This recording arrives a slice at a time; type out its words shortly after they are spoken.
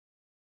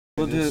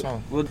We'll do.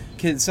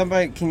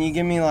 Can you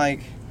give me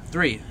like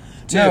 3,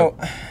 2, No.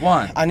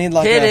 1? I need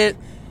like Hit a. it.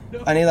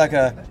 I need like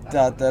a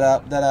da da da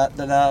da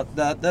da da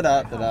da da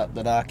da da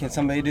da da. Can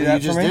somebody do that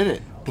for me? You just did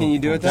it. Can you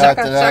do it then?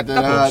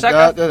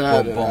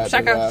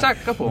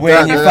 Shaka.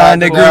 When you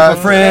find a group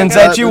of friends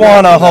that you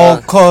want to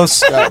hold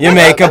close, you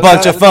make a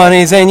bunch of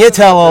funnies and you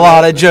tell a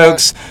lot of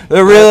jokes.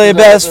 The really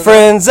best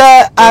friends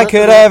that I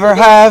could ever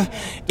have.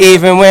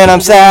 Even when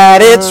I'm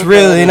sad, it's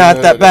really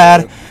not that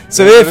bad.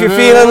 So if you're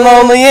feeling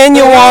lonely and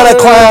you want to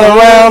clown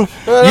around,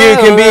 you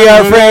can be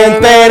our friend,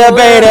 Beta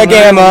Beta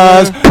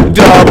Gammas,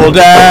 double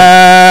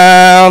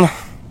down.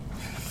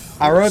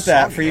 I wrote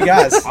that for you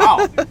guys.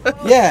 Wow.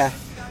 Yeah.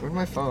 Where'd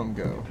my phone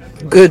go?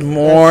 Good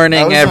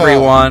morning, That was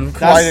everyone.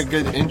 Quite a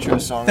good intro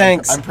song.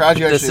 Thanks. I'm proud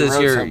you This actually is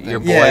wrote your something.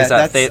 boys Yeah, at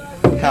that's Fate.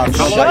 how I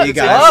feel about you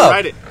guys.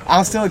 Oh.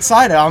 I'm still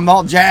excited. I'm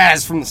all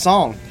jazzed from the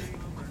song.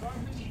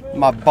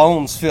 My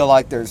bones feel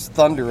like there's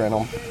thunder in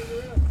them.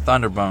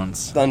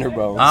 Thunderbones.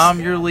 Thunderbones. I'm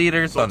your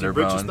leader,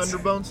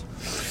 Thunderbones.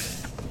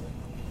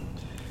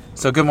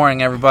 So good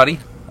morning, everybody.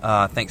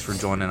 Thanks for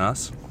joining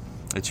us.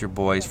 It's your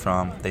boys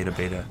from Theta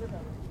Beta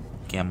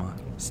Gamma.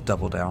 It's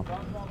Double Down.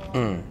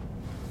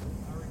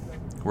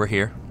 We're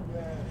here.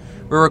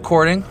 We're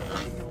recording.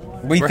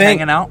 We're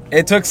hanging out.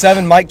 It took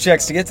 7 mic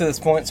checks to get to this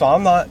point, so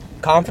I'm not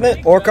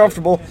confident or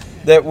comfortable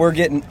that we're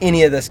getting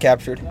any of this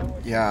captured.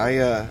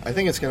 Yeah, I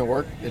think it's gonna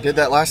work. It did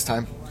that last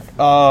time.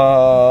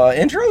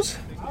 Intros?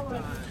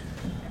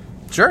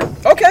 Sure.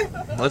 Okay.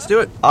 Let's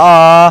do it.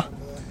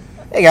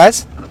 Hey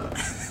guys.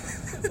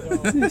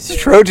 It's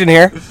Trojan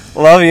here.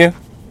 Love you.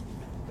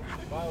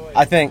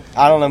 I think.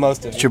 I don't know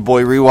most of It's it. your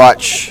boy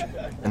Rewatch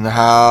in the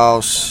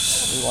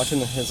house. Watching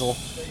the hizzle.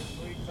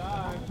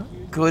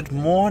 Good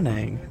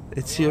morning.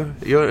 It's your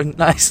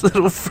nice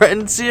little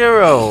friend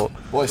Zero.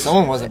 Boy,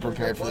 someone wasn't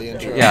prepared for the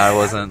intro. Yeah, I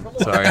wasn't.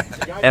 Sorry.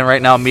 And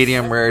right now,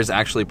 Medium Rare is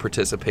actually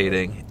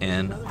participating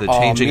in the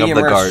changing of the Medium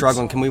Rare's guards.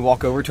 struggling. Can we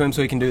walk over to him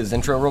so he can do his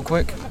intro real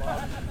quick?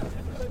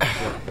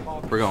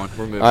 We're going.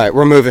 We're moving. All right,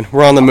 we're moving.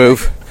 We're on the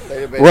move.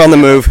 We're on the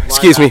move.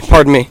 Excuse me.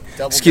 Pardon me.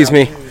 Excuse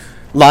me.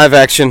 Live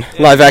action.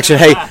 Live action.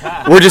 Hey,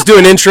 we're just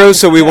doing intros,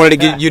 so we wanted to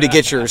get you to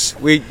get yours.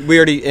 We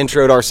already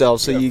introed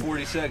ourselves, so you.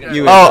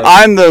 Oh,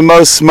 I'm the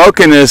most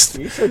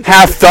smokingest,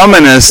 half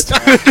thumbingest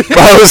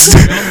host.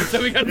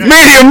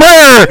 Medium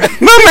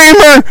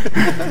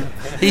rare,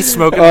 He's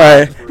smoking. All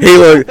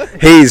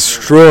right. He's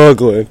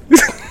struggling.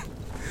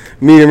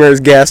 Medium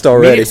Rare's gassed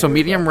already.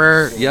 Medium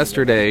Rare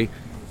yesterday.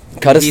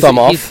 Cut his thumb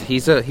off.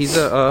 He's a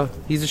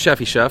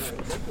chefy chef,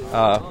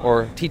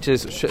 or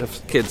teaches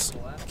kids.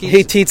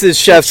 He teaches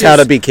chefs how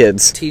to be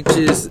kids.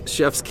 Teaches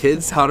chefs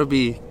kids how to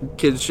be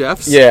kids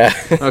chefs. Yeah.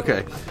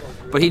 Okay,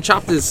 but he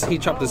chopped his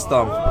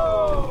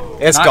thumb.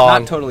 It's Not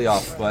gone. totally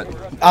off, but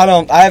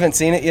I haven't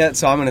seen it yet,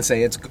 so I'm gonna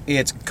say it's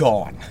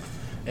gone.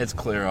 it's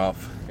clear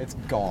off. It's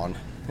gone.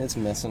 It's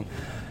missing.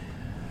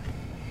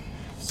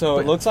 So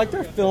it looks like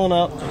they're filling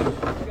up.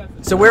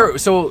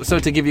 So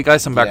to give you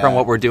guys some background, Yeah.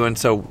 what we're doing.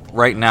 So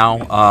right now,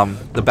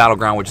 the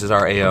Battleground, which is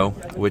our AO,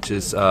 which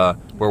is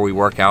where we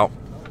work out,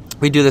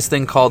 we do this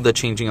thing called the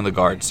changing of the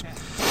guards.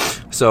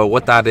 So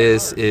what that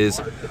is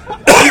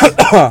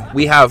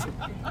we have.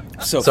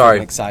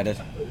 Sorry. Excited.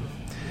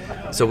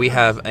 So we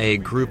have a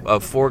group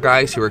of 4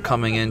 guys who are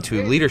coming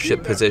into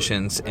leadership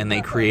positions, and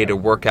they create a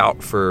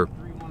workout for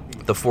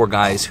the 4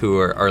 guys who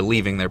are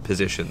leaving their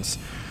positions.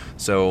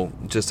 So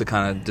just to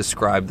kind of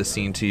describe the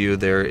scene to you,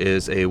 there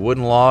is a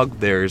wooden log,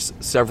 there's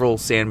several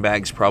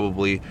sandbags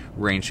probably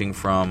ranging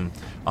from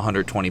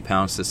 120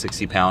 pounds to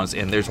 60 pounds,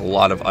 and there's a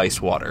lot of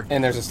ice water.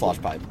 And there's a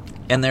slosh pipe.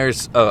 And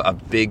there's a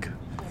big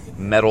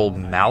metal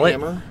mallet.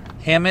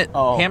 Hammer?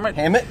 Oh, Hammer?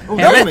 Hammock?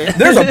 Hammock?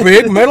 There's a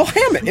big metal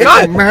hammock.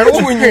 It's a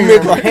metal when you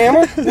make a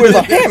hammer with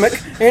a hammock,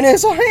 and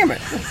it's a hammock.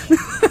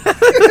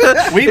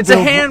 It's a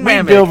hand We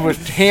hammock. build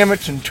with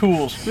hammocks and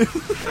tools.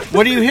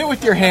 What do you hit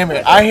with your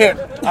hammock? I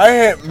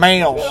hit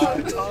mails.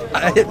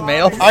 I hit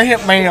mail. I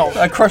hit mails.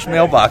 I crush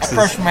mailboxes.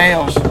 Crush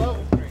mails.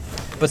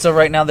 But so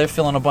right now they're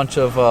filling a bunch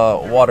of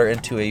water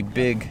into a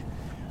big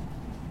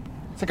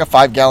It's like a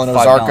 5-gallon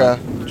Ozarka.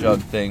 5-gallon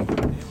jug thing.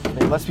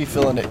 They must be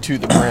filling it to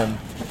the brim.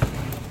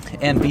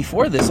 And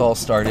before this all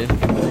started,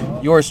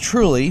 yours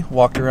truly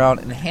walked around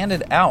and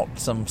handed out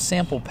some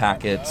sample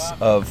packets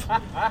of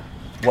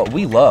what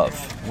we love,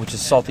 which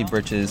is Salty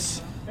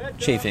Britches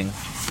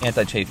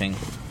anti-chafing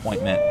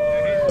ointment.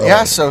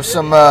 Yeah, so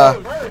some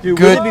Dude,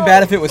 good. would it be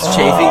bad if it was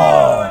chafing?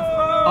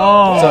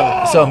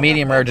 So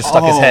Medium Rare just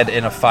stuck his head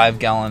in a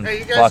 5-gallon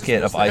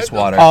bucket of ice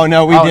water. Oh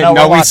no, we didn't.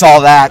 No, we saw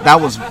that. That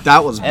was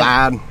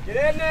bad.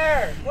 Get in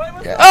there.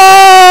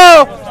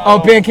 Oh,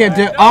 Ben can't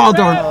do. Oh,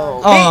 darn.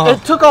 Oh,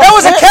 It took all That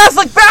was a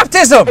Catholic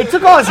baptism! It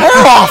took all his hair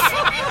off.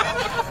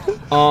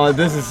 oh,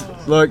 this is.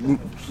 Look,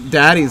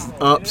 Daddy's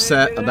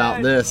upset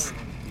about this.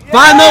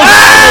 Find those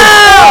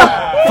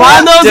apples.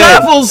 Find those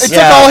apples. It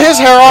took all his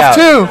hair off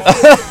too.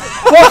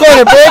 Walk on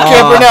your band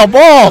camper now,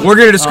 ball. We're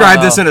gonna describe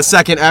this in a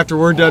second after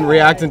we're done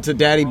reacting to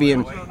Daddy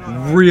being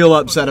real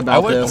upset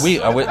about this.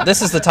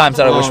 This is the times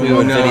that I wish we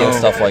would video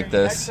stuff like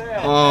this.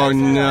 Oh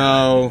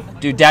no,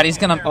 dude! Daddy's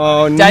gonna.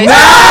 Oh Daddy's no!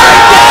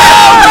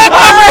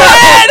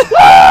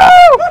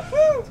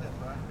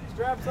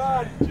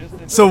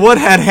 So what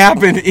had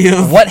happened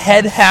is... What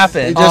had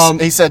happened?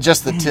 He said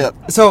just the tip.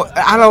 So,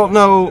 I don't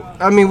know.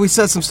 I mean, we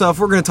said some stuff.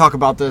 We're going to talk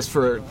about this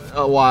for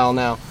a while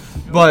now.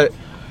 But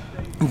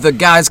the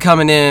guys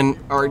coming in,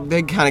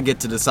 they kind of get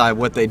to decide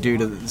what they do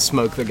to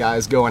smoke the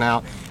guys going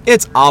out.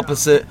 It's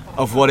opposite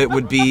of what it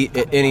would be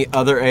at any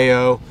other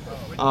AO.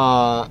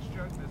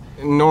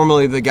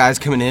 Normally, the guys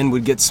coming in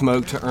would get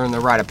smoked to earn the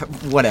right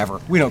of...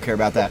 Whatever. We don't care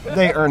about that.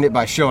 They earned it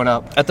by showing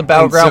up. At the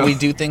battleground, we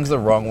do things the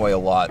wrong way a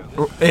lot.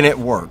 And it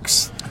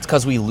works. It's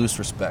because we lose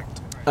respect.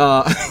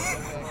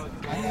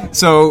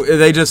 So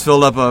they just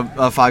filled up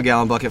a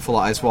 5-gallon bucket full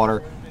of ice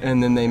water,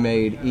 and then they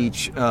made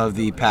each of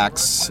the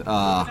packs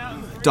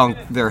dunk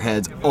their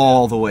heads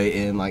all the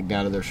way in, like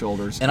down to their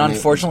shoulders. And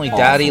unfortunately,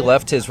 Daddy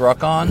left his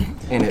ruck on,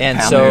 and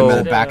so him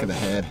in the back of the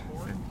head.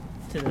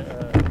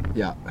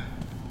 Yeah.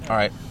 All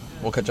right,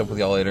 we'll catch up with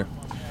y'all later.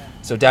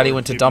 So Daddy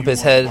went to dunk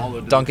his head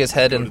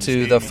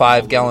into the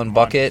 5-gallon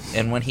bucket,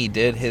 and when he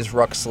did, his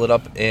ruck slid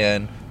up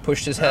and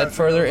pushed his head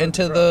further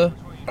into the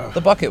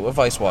bucket with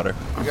ice water.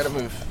 We gotta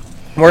move.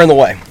 We're in the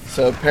way.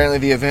 So apparently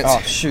the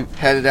event's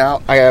headed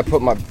out. I gotta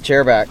put my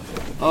chair back.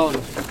 Oh.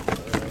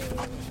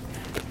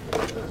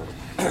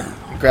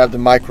 Grab the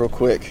mic real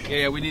quick.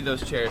 Yeah, we need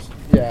those chairs.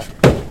 Yeah.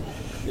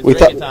 We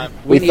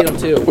need them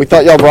too. We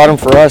thought y'all brought them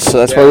for us, so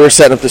that's why we were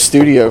setting up the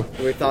studio.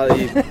 We thought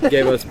you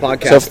gave us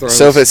podcast thrones.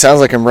 So if it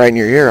sounds like I'm right in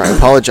your ear, I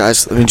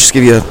apologize. Let me just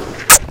give you a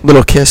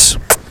little kiss.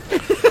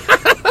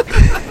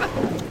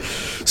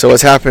 So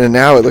what's happening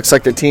now, it looks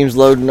like the team's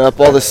loading up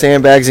all the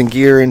sandbags and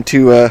gear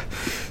into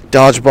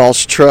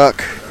Dodgeball's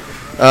truck.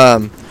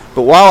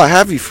 But while I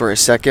have you for a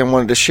second, I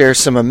wanted to share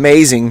some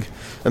amazing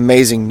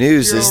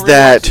news. Is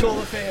that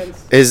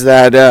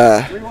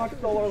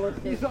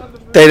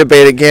Theta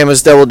Beta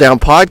Gamma's Double Down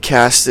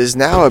podcast is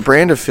now a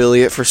brand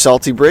affiliate for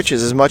Salty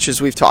Britches. As much as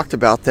we've talked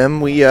about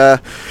them, we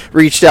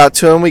reached out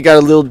to them. We got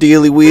a little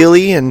dealy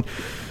wheelie, and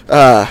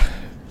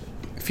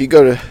if you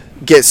go to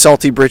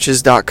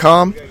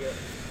getsaltybritches.com,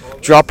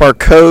 drop our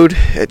code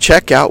at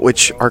checkout,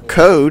 which our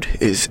code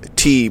is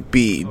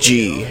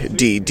TBGDD.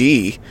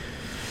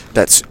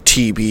 That's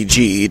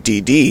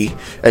TBGDD.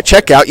 At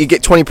checkout, you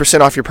get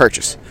 20% off your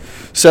purchase.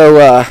 So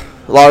a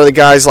lot of the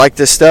guys like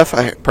this stuff.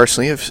 I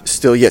personally have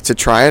still yet to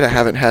try it. I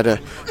haven't had an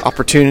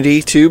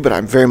opportunity to, but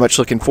I'm very much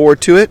looking forward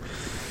to it.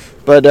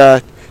 But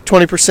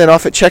 20%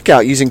 off at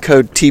checkout using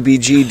code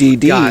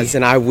TBGDD. Guys,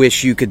 and I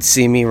wish you could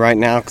see me right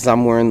now because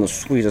I'm wearing the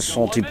sweetest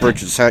Salty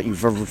Britches hat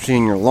you've ever seen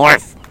in your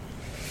life.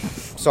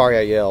 Sorry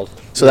I yelled.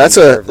 So that's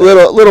a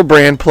little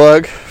brand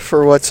plug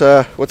for what's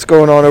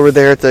going on over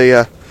there at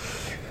the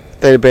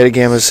Theta Beta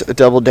Gamma's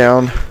Double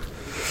Down.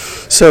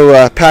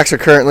 So packs are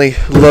currently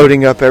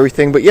loading up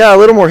everything. But yeah, a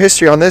little more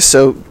history on this.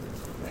 So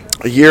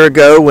a year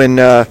ago when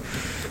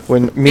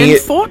me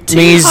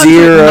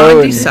Zero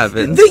and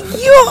the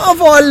year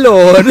of our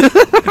Lord.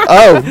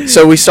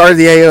 so we started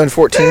the AO in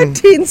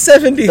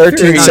 1373.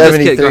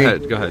 1373.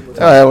 Go ahead.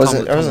 I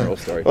wasn't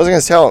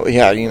going to tell.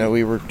 Yeah,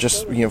 we were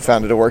just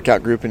founded a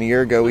workout group, and a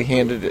year ago we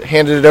handed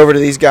it over to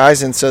these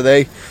guys, and so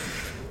the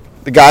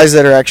guys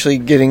that are actually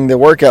getting the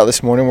workout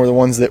this morning were the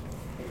ones that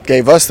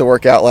gave us the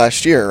workout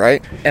last year,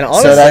 right? And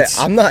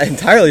honestly, I'm not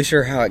entirely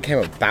sure how it came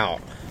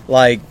about.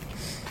 Like,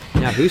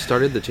 yeah, who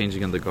started the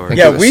changing of the guard?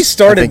 Yeah, we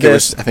started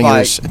this. I think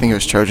it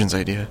was Trojan's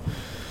idea.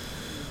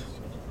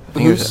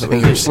 Was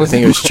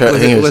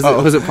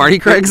it Party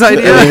Craig's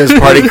idea? I think it was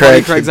Party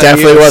Craig.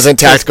 Definitely wasn't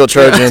Tactical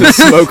Trojan. To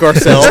smoke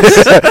ourselves.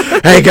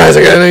 Hey guys,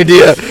 I got an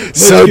idea.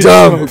 So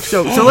dumb.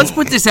 So let's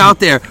put this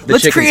out there.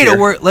 Let's create a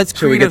word.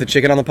 Should we get the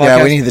chicken on the podcast?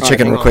 Yeah, we need the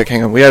chicken real quick.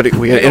 Hang on. We got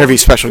an interview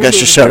special guest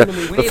just showed up.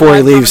 Before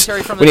he leaves,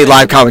 we need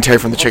live commentary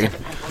from the chicken.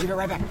 I'll be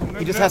right back.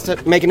 He just has to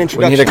make an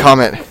introduction. We need a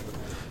comment.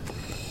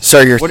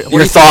 Sir, your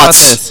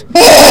thoughts.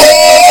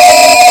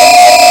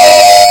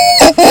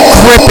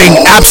 Gripping,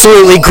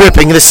 absolutely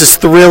gripping. This is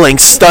thrilling,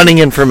 stunning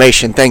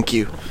information. Thank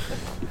you.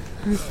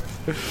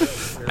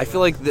 I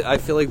feel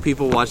like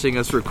people watching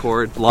us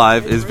record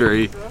live is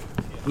very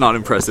not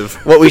impressive.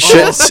 What we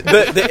should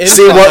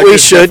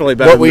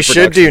what we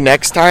should do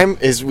next time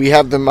is we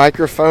have the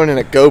microphone and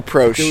a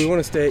GoPro do we want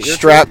to stay at your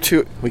strapped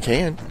to. We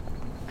can.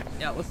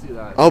 Yeah, let's do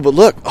that. Oh, but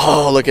look!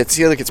 Look!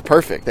 It's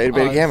perfect. Theta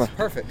Beta Gamma.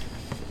 Perfect.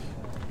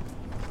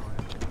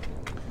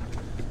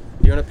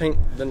 Do you want to paint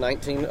the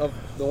 19 of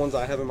the ones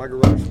I have in my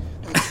garage?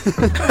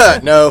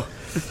 No.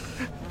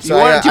 Do you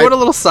want a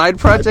little side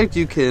project?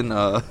 You can.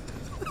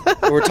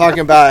 We're talking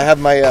about. I have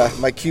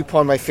my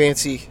coupon, my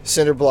fancy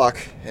cinder block,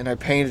 and I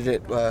painted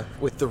it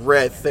with the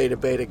red Theta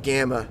Beta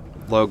Gamma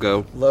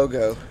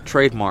logo.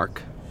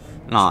 Trademark,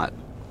 not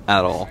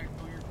at all.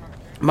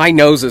 My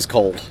nose is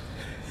cold.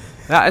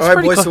 Yeah, it's all right,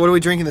 pretty boys. cool. So what are we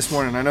drinking this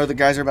morning? I know the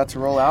guys are about to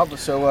roll out.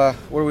 So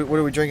what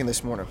are we drinking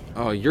this morning?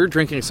 Oh, you're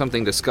drinking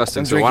something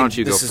disgusting. So why don't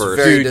you go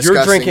first? Dude,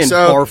 you're drinking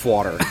barf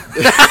water.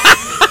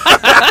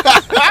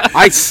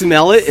 I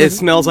smell it. It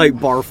smells like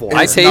barf water.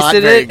 I It's not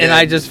tasted very it, and good.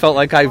 I just felt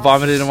like I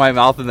vomited in my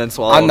mouth and then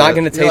swallowed I'm not it.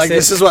 going to You're taste like, it.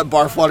 this is what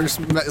barf water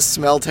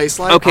smell tastes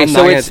like. Okay, I'm so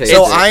not gonna it's taste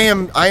So it. I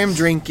am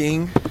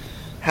drinking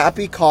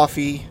Happy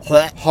Coffee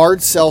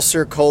hard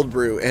seltzer cold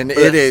brew, and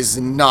it is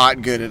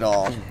not good at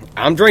all.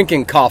 I'm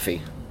drinking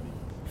coffee.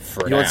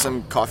 You want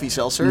some coffee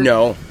seltzer?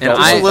 No. And There's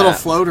I- a little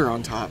floater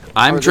on top.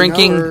 I'm Or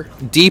drinking or-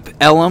 Deep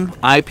Ellum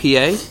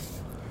IPA,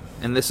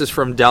 and this is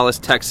from Dallas,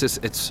 Texas.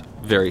 It's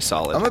very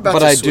solid. I'm about But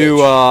to I switch.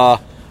 do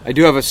I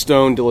do have a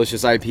Stone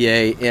Delicious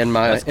IPA in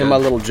my That's good.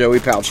 little Joey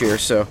pouch here,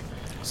 so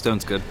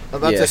Stone's good. I'm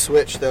about yeah. to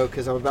switch though,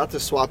 because I'm about to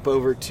swap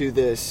over to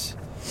this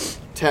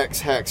Tex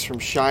Hex from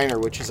Shiner,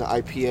 which is an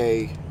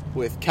IPA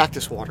with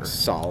cactus water.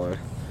 solid.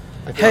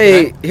 I feel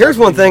Hey, like that- here's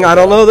one thing I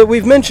don't know that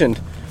we've mentioned.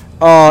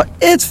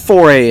 It's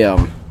 4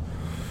 a.m.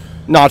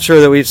 Not sure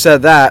that we've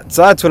said that,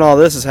 so that's when all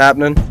this is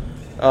happening.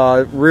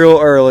 Real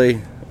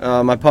early.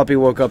 My puppy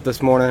woke up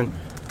this morning,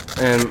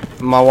 and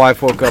my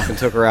wife woke up and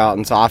took her out,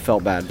 and so I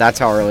felt bad. That's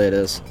how early it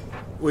is.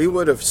 We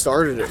would have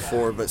started at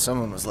 4, but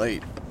someone was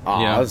late.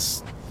 Yeah.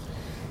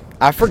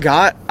 I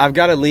forgot. I've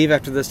got to leave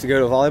after this to go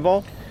to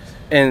volleyball,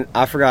 and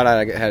I forgot I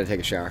had to take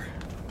a shower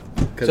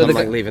because So I'm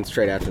the- leaving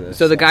straight after this.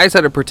 So the guys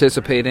that are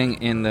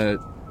participating in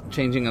the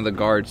changing of the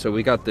guard, so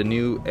we got the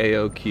new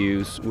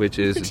AOQs, which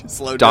is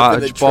Just load up in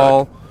the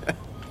Dodgeball,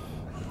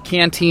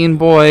 Canteen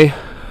Boy,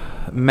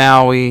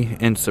 Maui,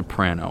 and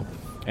Soprano.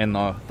 And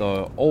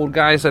the old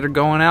guys that are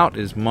going out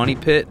is Money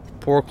Pit,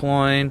 Pork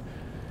Loin,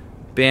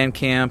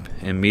 Bandcamp,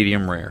 and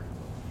Medium Rare.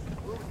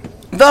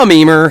 The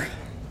memer.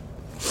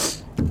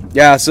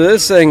 Yeah, so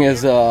this thing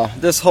is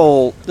this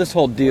whole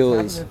deal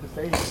is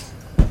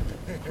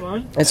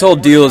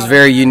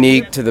very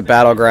unique to the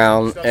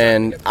battleground,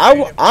 and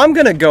I'm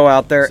gonna go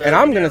out there and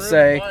I'm gonna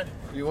say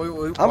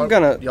I'm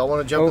gonna. Y'all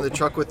want to jump in the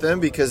truck with them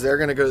because they're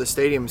gonna go to the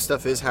stadium.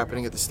 Stuff is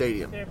happening at the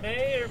stadium. There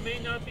may or may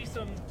not be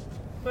some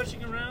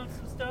pushing around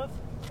some stuff.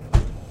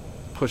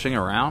 Pushing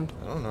around?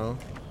 I don't know.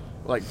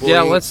 Like Yeah,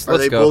 bullying. let's Are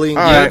they go. bullying?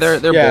 All Yeah, right.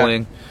 they're Yeah.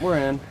 bullying. We're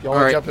in. Y'all want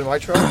Alright. to jump in my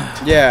truck?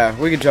 Yeah,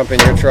 we could jump in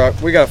your truck.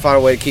 We gotta find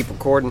a way to keep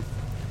recording.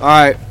 All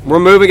right, we're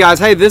moving, guys.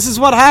 Hey, this is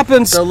what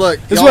happens. So look,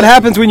 this is y'all- what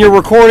happens when you're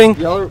recording.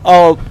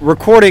 Y'all-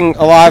 Recording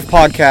a live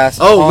podcast.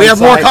 Oh, we on have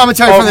more site.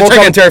 commentary from the more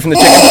chicken. commentary from the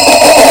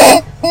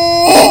chicken.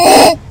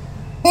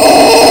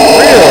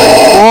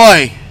 Really?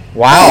 Boy,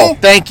 Wow.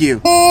 thank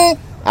you.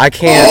 I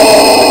can't.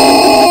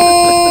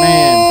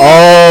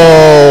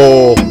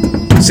 Oh.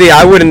 See,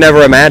 I would have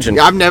never imagined.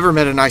 I've never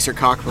met a nicer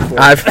cock before.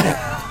 I've.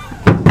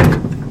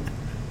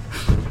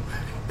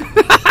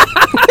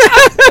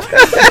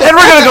 And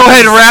we're gonna go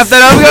ahead and wrap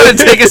that up. We're gonna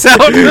take us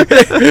out.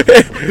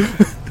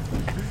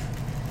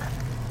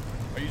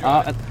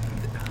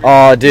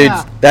 Oh, dude,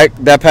 Yeah.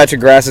 that patch of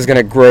grass is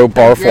gonna grow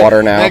barf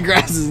water now. That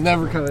grass is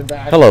never coming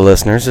back. Hello,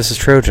 listeners. This is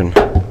Trojan.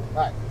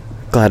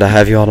 Glad to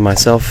have you all to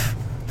myself.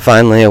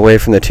 Finally, away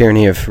from the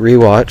tyranny of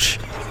rewatch.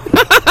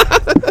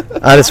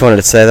 I just wanted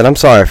to say that I'm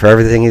sorry for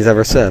everything he's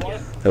ever said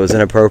that was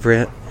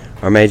inappropriate,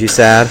 or made you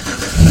sad,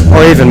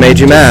 or even made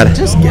you mad.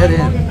 Just get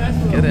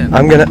in. Get in.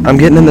 I'm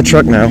getting in the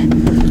truck now.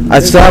 I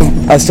still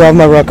have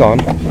my ruck on,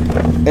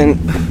 and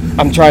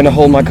I'm trying to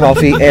hold my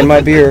coffee and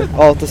my beer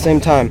all at the same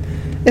time.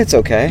 It's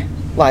okay.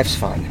 Life's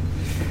fun.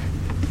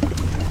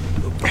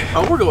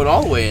 Oh, we're going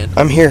all the way in.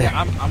 I'm here.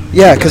 I'm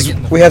Yeah, because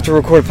we have to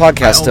record a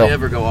podcast I still. only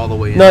ever go all the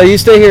way in. No, you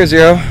stay here,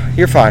 Zero.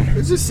 You're fine.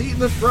 There's a seat in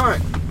the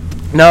front.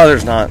 No,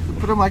 there's not.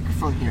 Put a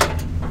microphone here.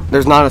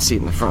 There's not a seat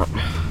in the front.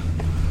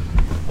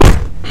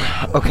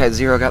 Okay,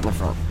 Zero got in the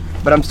front.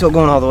 But I'm still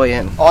going all the way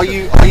in. All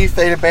you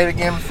Theta Beta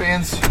Gamma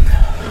fans,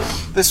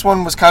 this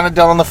one was kind of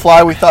done on the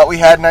fly. We thought we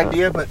had an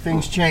idea, but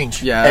things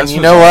change. Yeah, and this you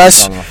was know all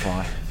us, on the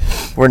fly.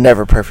 we're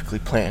never perfectly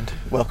planned.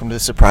 Welcome to the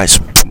surprise.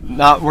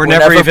 We're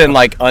never even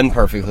like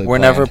unperfectly. We're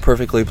planned. never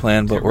perfectly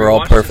planned, but we're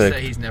all perfect.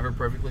 He's never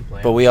perfectly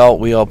planned. But we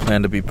all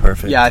plan to be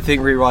perfect. Yeah, I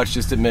think Rewatch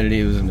just admitted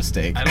he was a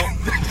mistake.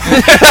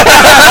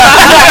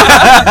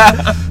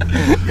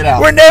 Get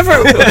out. We're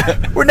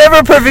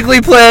never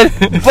perfectly planned,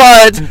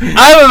 but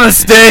I'm a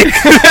mistake.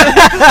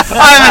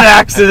 I'm an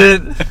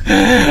accident.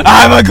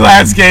 I'm a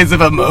glass case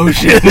of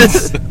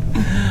emotions.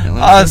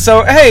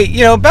 So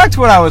hey, back to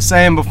what I was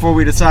saying before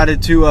we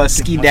decided to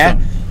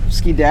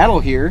skedaddle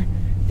here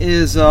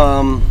is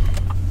I'm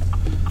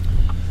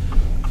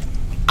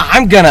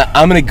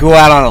gonna go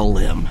out on a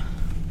limb,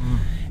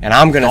 and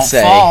I'm gonna Don't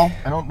say fall.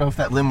 I don't know if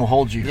that limb will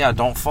hold you. Yeah,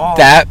 don't fall.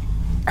 that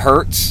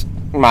hurts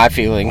my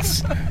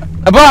feelings,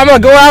 but I'm gonna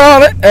go out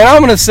on it, and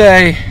I'm gonna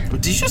say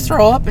Did you just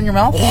throw up in your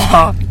mouth?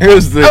 it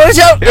was the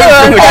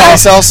Coffee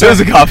seltzer. It was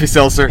a coffee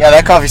seltzer. Yeah,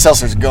 that coffee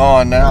seltzer's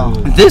gone now.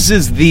 This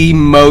is the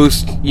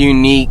most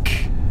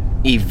unique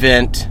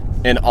event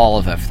in all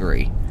of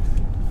F3.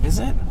 Is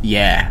it?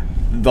 Yeah,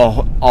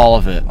 all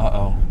of it.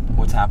 Uh-oh.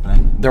 What's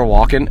happening? They're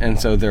walking, and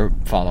so they're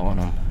following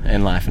them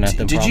and laughing at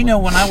them. Did probably. you know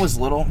when I was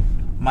little,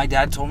 my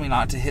dad told me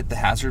not to hit the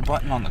hazard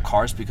button on the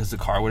cars because the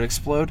car would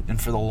explode, and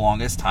for the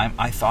longest time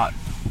I thought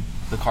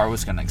the car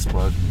was going to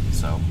explode.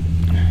 So,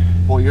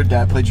 Well, your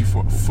dad played you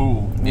for a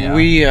fool. yeah.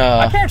 We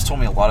my parents told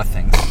me a lot of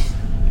things.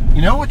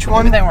 You know which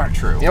one? Maybe they weren't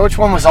true. You know which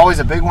one was always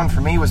a big one for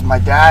me was my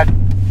dad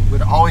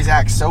would always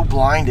act so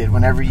blinded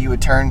whenever you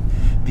would turn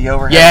the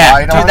overhead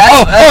light on.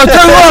 Dude,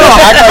 Turn the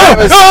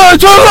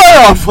light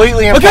off!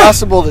 Completely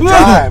impossible to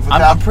drive.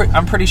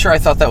 I'm pretty sure I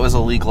thought that was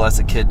illegal as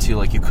a kid too.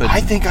 Like you couldn't.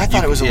 I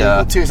thought it was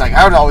illegal too. It's like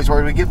I would always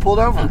worry we'd get pulled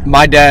over.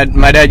 My dad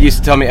used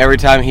to tell me every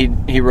time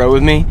he rode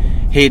with me,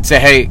 he'd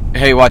say,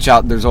 hey, watch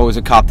out, there's always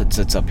a cop that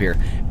sits up here.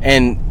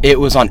 And it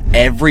was on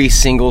every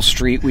single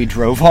street we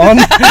drove on.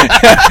 And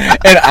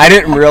I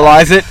didn't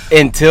realize it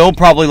until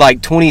probably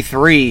like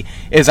 23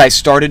 as I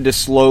started to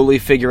slowly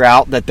figure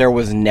out that there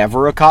was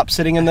never a cop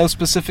sitting in those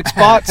specific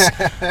spots.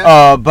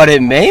 But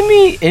it made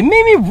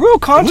me real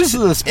conscious of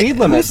the speed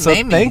limit. So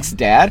thanks,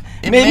 Dad.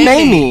 It made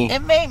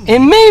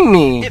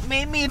me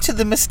into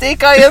the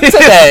mistake I am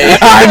today.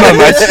 I'm a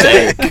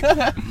mistake.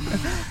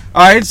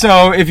 All right,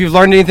 so if you've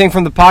learned anything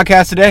from the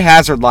podcast today,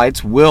 hazard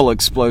lights will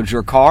explode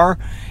your car.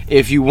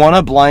 If you want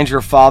to blind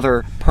your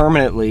father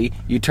permanently,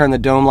 you turn the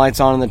dome lights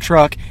on in the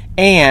truck,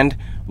 and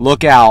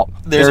look out.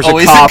 There's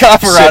always a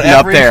cop around sitting up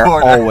every there,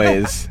 corner.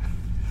 always.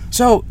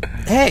 So,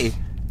 hey,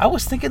 I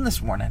was thinking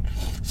this morning.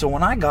 So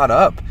when I got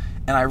up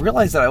and I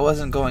realized that I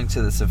wasn't going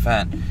to this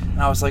event,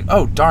 and I was like,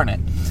 oh, darn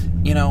it.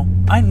 You know,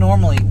 I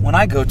normally, when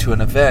I go to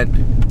an event,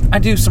 I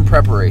do some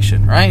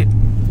preparation, right?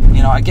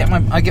 You know, I get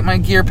my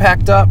gear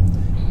packed up,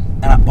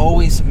 and I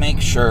always make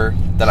sure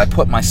that I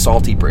put my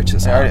salty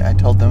britches on. I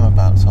told them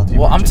about salty britches.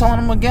 Well, I'm telling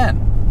them again.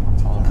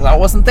 Because I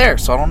wasn't there,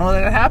 so I don't know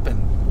that it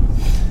happened.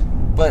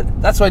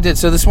 But that's what I did.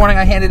 So this morning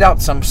I handed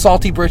out some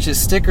salty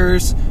britches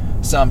stickers,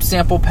 some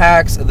sample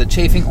packs of the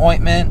chafing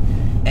ointment,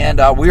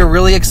 and we were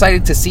really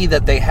excited to see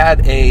that they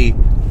had a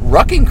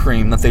rucking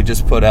cream that they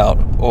just put out.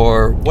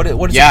 Or what is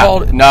it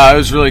called? No, it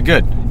was really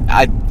good.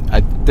 I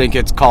think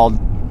it's called,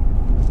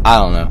 I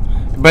don't know.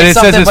 But it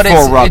says it's for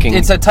rucking.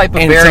 It's a type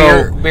of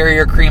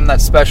barrier cream that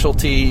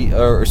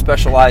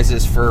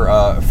specializes for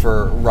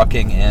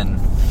rucking and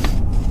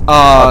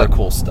other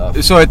cool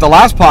stuff. So at the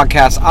last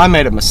podcast, I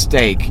made a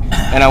mistake,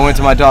 and I went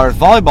to my daughter's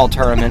volleyball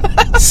tournament,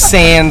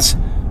 sans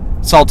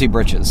salty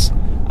britches.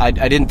 I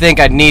didn't think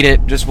I'd need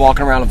it just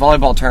walking around a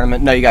volleyball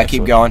tournament. No, you gotta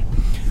keep going.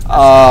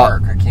 I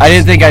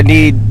didn't think I'd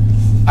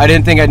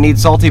need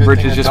salty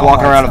britches just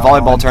walking around a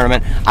volleyball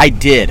tournament. I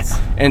did.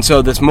 And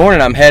so this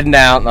morning I'm heading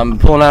out and I'm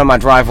pulling out of my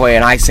driveway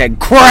and I said,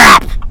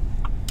 crap!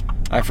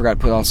 I forgot to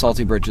put on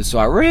salty britches. So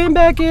I ran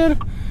back in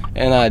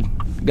and I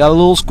got a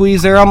little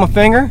squeeze there on my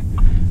finger,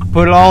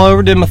 put it all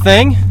over, did my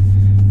thing,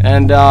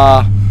 and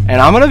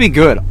I'm going to be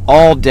good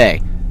all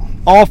day.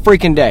 All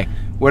freaking day.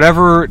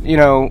 Whatever,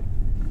 little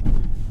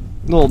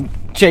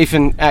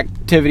chafing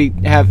activity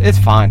it's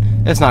fine.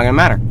 It's not gonna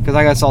matter because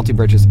I got salty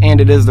britches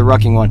and it is the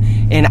rucking one,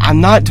 and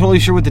I'm not totally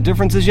sure what the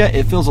difference is yet.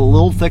 It feels a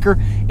little thicker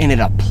and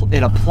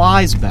it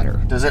applies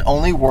better. Does it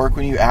only work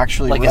when you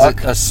actually ruck? Is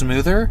it a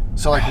smoother?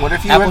 So like what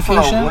if you went for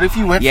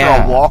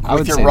a walk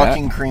with your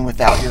rucking cream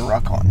without your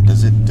ruck on?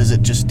 Does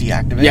it just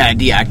deactivate? Yeah, it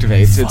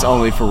deactivates. It's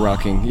only for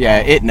rucking. Yeah,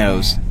 it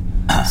knows.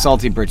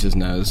 Salty britches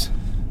knows.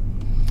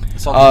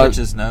 Salty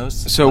britches knows.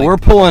 So we're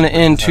pulling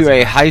into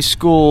a high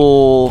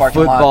school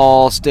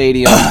football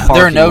stadium.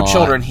 There are no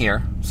children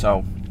here,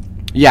 so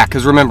yeah.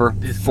 Because remember,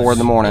 4 in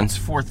the morning. It's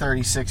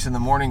 4:36 in the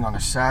morning on a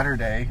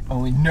Saturday.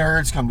 Only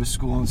nerds come to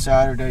school on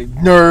Saturday.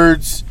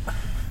 Nerds.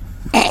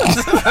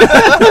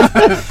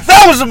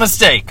 That was a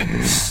mistake.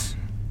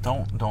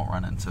 Don't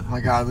run into. Oh my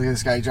God! Look at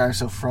this guy driving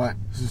so front.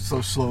 This is so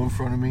slow in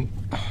front of me.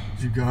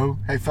 Did you go?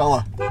 Hey,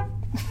 fella.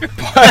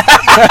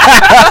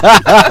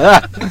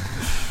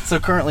 So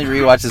currently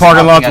rewatches.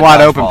 Parking lot's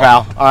wide open,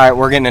 pal. All right,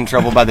 we're getting in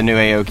trouble by the new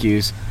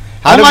AOQs.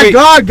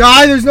 God,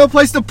 guy! There's no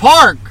place to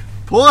park.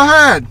 Pull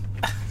ahead.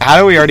 How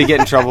do we already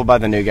get in trouble by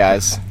the new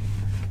guys?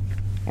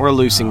 We're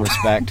losing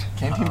respect.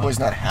 Canteen Boy's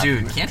not happy.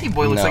 Dude, Canteen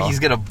Boy looks like he's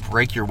gonna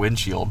break your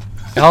windshield.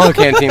 Hello,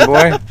 Canteen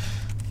Boy.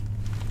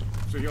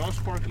 So y'all's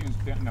parking is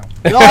down. No.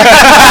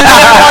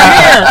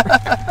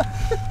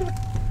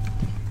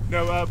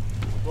 No.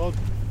 Well.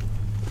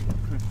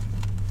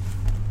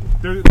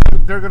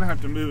 They're going to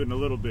have to move it in a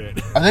little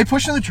bit. Are they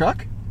pushing the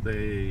truck?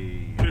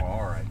 They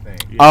are, I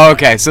think. Oh,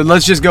 okay, so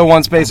let's just go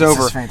one space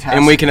over,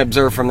 and we can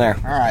observe from there.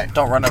 All right.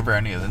 Don't run over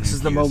any of them. This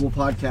is the mobile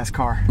podcast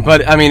car.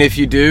 But, I mean, if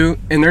you do,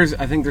 and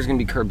I think there's going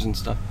to be curbs and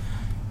stuff.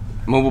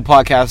 Mobile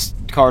podcast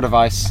car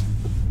device.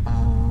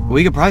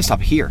 We could probably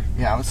stop here.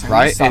 Yeah, I would say.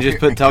 Right? And just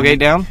put tailgate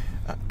down?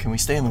 Can we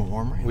stay in the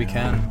warm right now?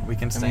 We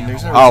can stay in the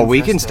warm. Oh,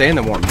 we can stay in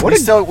the warm.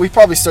 We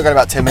probably still got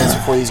about 10 minutes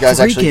before these guys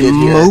actually get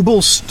here.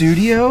 Mobile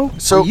studio?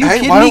 So, Are you hey,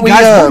 kidding why me? don't we,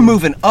 Guys, we're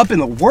moving up in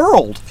the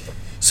world.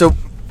 So,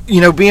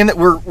 being that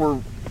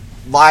we're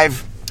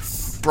live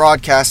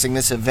broadcasting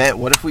this event,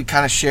 what if we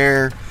kind of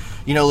share,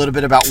 a little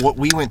bit about what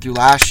we went through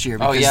last year?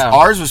 Because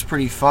ours was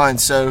pretty fun.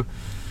 So,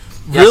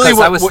 yeah, really,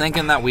 I was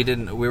thinking that we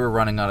were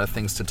running out of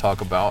things to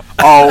talk about.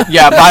 Oh,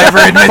 yeah,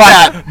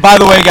 by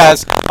the way,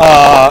 guys,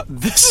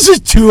 this is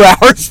a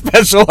 2-hour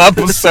special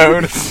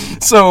episode.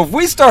 So if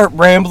we start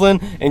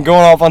rambling and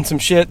going off on some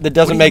shit that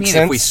doesn't make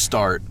sense. If we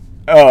start?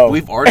 Oh.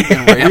 We've already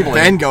been rambling.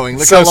 Been going.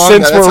 Look So how long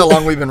since that's how we're-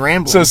 long we've been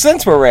rambling. So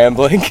since we're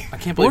rambling, I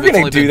can't believe we're it's gonna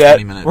only do been that.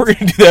 20 minutes. We're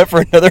gonna do that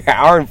for another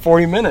hour and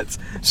 40 minutes.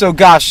 So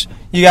gosh,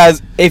 you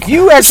guys, if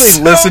you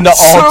actually listen to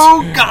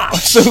all,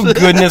 so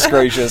goodness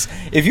gracious,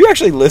 if you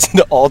actually listen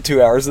to all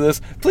 2 hours of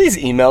this, please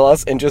email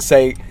us and just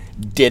say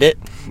did it.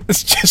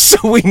 It's just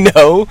so we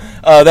know.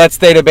 That's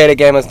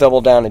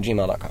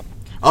thetaBetaGammasDoubleDown@gmail.com.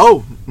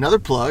 oh, another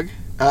plug.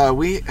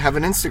 We have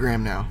an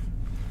Instagram now.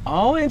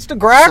 Oh,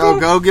 Instagram. So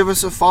go give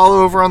us a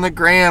follow over on the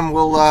gram.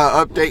 We'll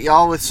update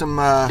y'all with some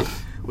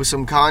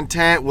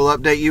content. We'll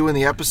update you when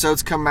the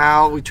episodes come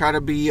out. We try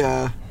to be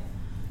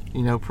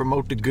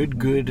promote the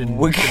good and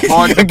We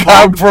the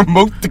gotta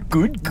promote the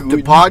good.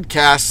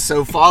 podcast.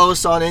 So follow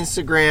us on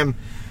Instagram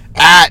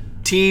at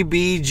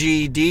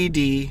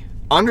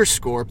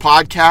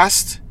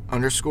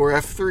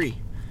TBGDD_podcast_F3.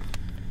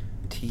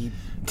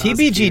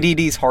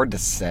 TBGDD's hard to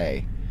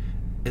say.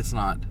 It's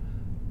not.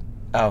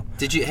 Oh.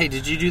 Did you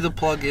do the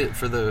plug it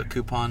for the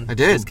coupon I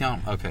did.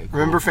 discount? Okay. Cool.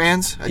 Remember,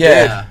 fans? I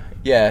Yeah.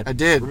 Yeah. did. I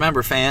did.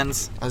 Remember,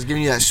 fans. I was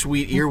giving you that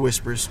sweet ear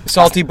whispers.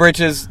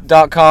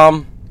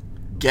 SaltyBritches.com.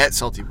 Get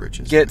Salty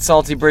Britches. Get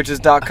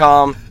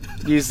saltybritches.com.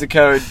 Use the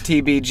code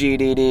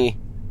TBGDD.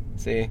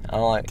 See, I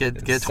don't like Get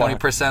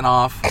 20%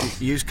 off.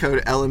 Use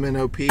code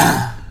LMNOP.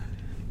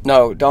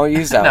 No, don't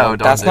use that No, one.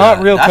 don't That's do not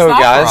that. real That's code, not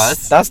for guys.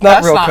 us. That's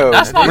not real code.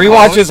 that's not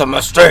Rewatch code. is a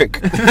mistake.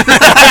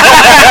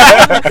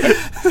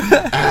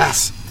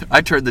 Ass.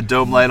 I turned the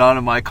dome light on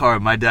in my car,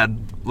 and my dad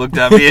looked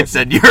at me and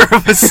said, "You're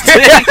a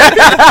mistake."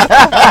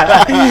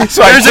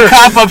 So There's a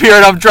cop up here,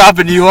 and I'm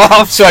dropping you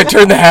off. So I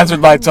turned the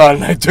hazard lights on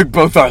and I took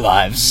both our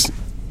lives.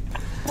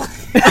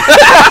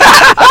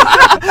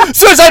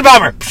 Suicide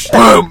bomber.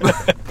 Boom.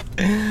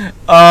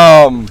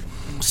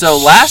 So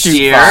last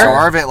year, So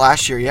our event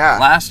last year,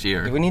 yeah.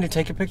 Do we need to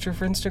take a picture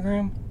for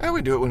Instagram? Yeah,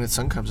 we do it when the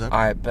sun comes up.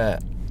 I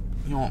bet.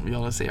 you won't be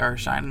able to see our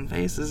shining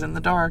faces in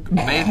the dark.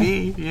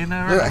 Maybe, you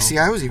never Look, know. see,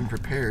 I was even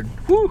prepared.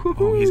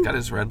 Oh, he's got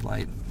his red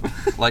light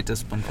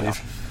discipline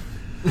face.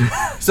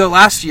 So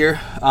last year,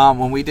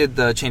 when we did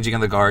the changing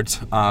of the guards,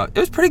 it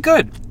was pretty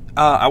good.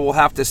 I will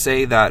have to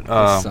say that.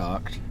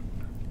 Sucked.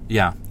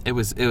 Yeah, it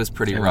was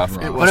pretty rough.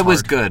 rough. But it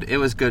was good. It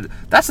was good.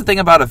 That's the thing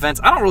about events.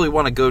 I don't really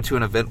want to go to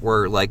an event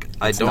where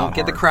I don't not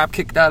get the hard. crap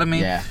kicked out of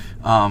me. Yeah.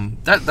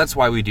 That's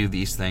why we do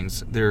these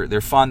things. They're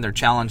fun. They're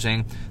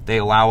challenging. They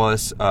allow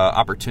us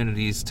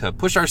opportunities to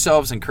push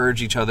ourselves,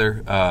 encourage each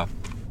other,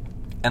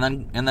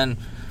 and then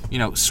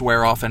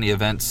swear off any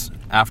events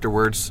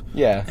afterwards.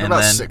 Yeah. And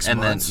about then 6 and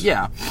months.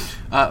 then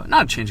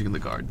not changing of the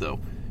guard though.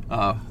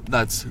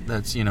 That's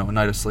a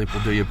night of sleep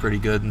will do you pretty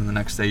good, and the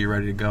next day you're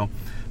ready to go.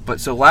 But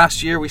so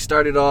last year we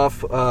started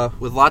off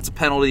with lots of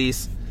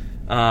penalties.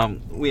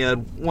 We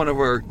had one of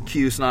our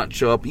Qs not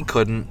show up. He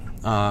couldn't.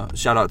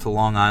 Shout out to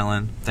Long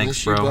Island. Thanks,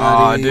 Miss you, bro.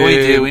 buddy. We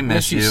do. We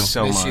miss you.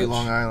 so Miss much. you,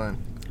 Long Island.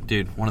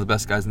 Dude, one of the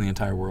best guys in the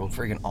entire world.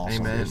 Freaking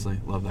awesome. Amen. Seriously,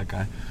 love that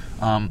guy.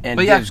 And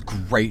but yeah, gives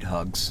great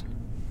hugs.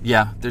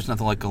 yeah, there's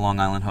nothing like a Long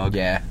Island hug.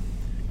 Yeah.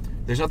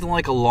 There's nothing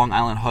like a Long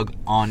Island hug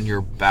on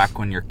your back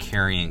when you're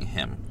carrying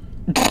him.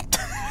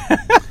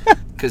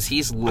 Because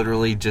he's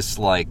literally just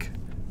like...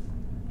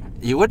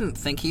 You wouldn't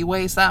think he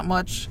weighs that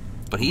much,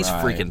 but he's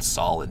Right. freaking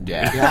solid, dude.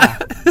 Yeah.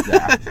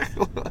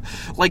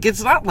 Like,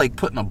 it's not like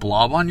putting a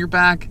blob on your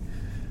back.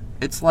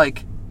 It's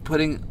like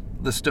putting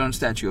the stone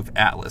statue of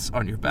Atlas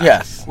on your back.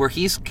 Yes. Where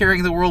he's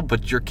carrying the world,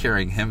 but you're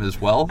carrying him as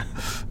well.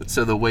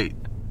 So the weight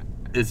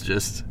is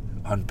just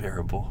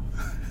unbearable.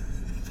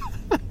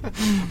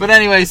 But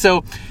anyway,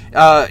 so,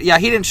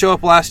 he didn't show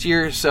up last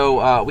year,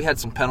 so we had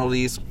some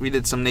penalties. We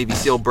did some Navy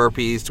SEAL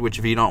burpees, which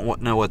if you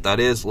don't know what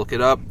that is, look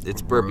it up.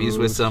 It's burpees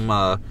with some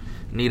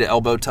Anita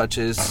elbow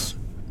touches.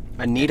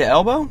 Anita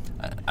elbow?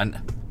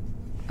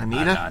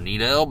 Anita?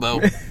 Anita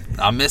elbow.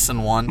 I'm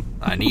missing one.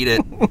 I need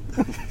it.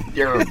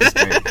 You're a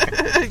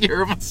mistake.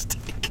 You're a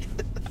mistake.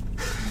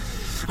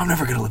 I'm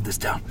never going to live this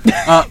down.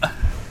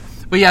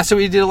 But yeah, so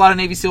we did a lot of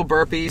Navy SEAL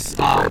burpees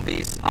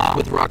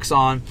with rucks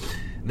on.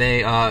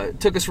 They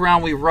took us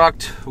around. We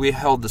rucked. We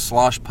held the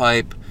slosh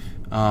pipe.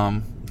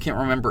 Can't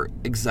remember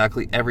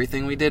exactly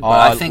everything we did, but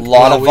I think a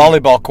lot of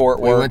volleyball court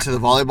We work. went to the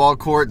volleyball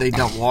court. They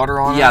dumped water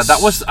on us. yeah,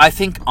 that was. I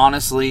think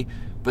honestly,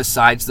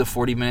 besides the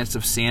 40 minutes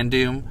of sand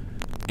doom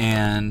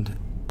and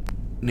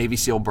Navy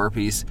SEAL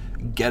burpees,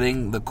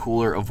 getting the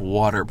cooler of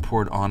water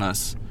poured on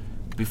us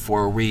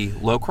before we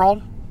low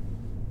crawled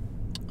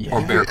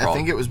or bear I crawled.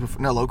 think it was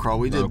before. No, low crawl.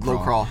 We did low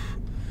crawl.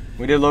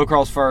 We did low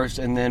crawls first,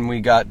 and then we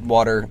got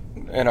water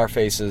in our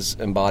faces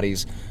and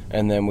bodies,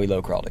 and then we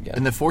low crawled again.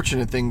 And the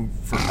fortunate thing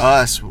for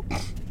us,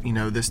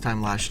 this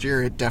time last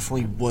year, it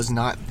definitely was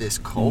not this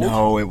cold.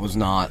 No, it was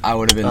not. I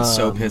would have been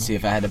so pissy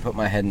if I had to put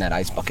my head in that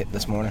ice bucket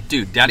this morning.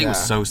 Dude, Daddy was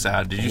Yeah. so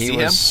sad. Did you He see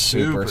was him?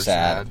 super Super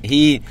sad.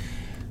 sad.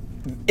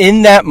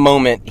 In that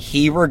moment,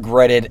 he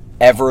regretted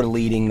ever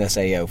leading this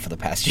AO for the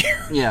past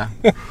year. Yeah.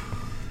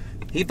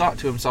 He thought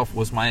to himself,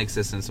 was my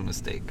existence a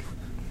mistake?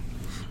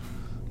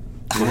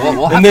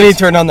 We'll have And then to- he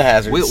turned on the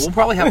hazards. we'll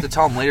probably have to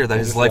tell him later that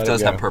his Just life let it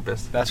does go. have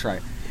purpose. That's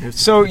right. Put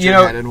So,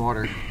 your head in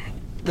water.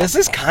 this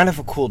is kind of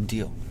a cool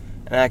deal.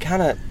 And I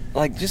kind of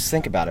like, just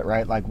think about it,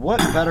 right? Like, what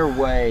better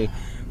way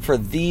for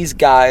these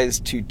guys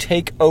to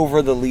take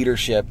over the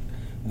leadership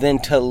than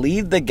to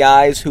lead the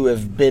guys who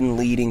have been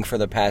leading for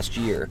the past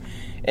year?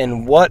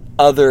 And what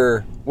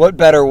better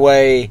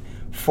way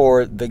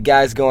for the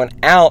guys going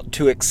out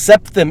to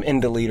accept them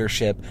into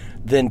leadership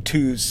than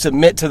to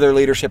submit to their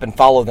leadership and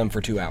follow them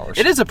for 2 hours?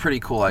 It is a pretty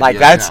cool idea. Like,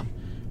 that's...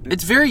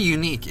 It's very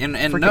unique, and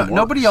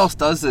nobody works. else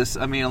does this.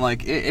 I mean,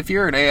 like, if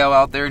you're an AO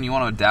out there and you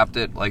want to adapt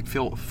it, like,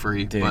 feel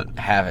free. Dude, but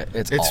have it.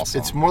 It's awesome.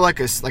 It's more like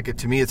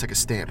to me, it's like a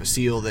stamp, a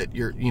seal that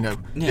you're,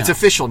 it's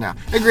official now.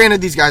 And granted,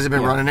 these guys have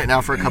been running it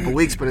now for a couple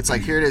weeks, but it's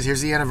like, here it is.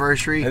 Here's the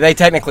anniversary. They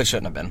technically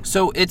shouldn't have been.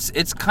 So it's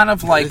kind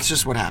of like... It's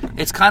just what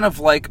happened. It's kind of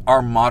like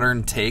our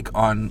modern take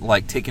on,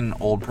 like, taking an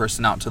old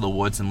person out to the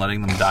woods and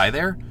letting them die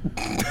there.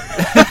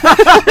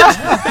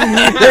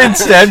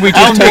 Instead, we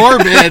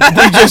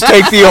just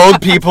take the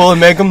old people and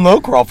make them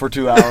low crawl for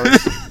 2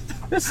 hours.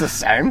 It's the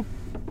same.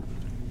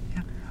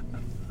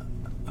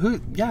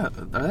 Yeah,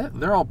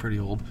 they're all pretty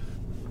old.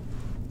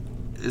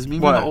 Is me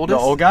What, the oldest?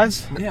 the old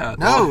guys? Yeah.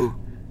 No.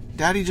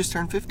 Daddy just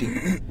turned 50.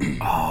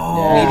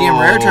 Oh. Medium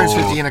rare turns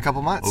 50 in a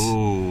couple months.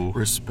 Ooh.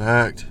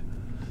 Respect.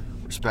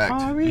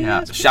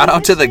 Yeah. Shout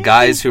out to the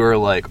guys who are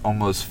like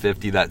almost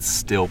 50 that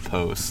still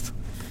post.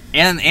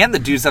 And the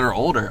dudes that are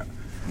older.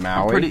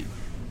 Maui.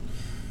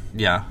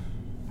 Yeah,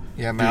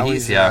 Dude,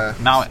 Maui's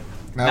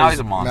Maui's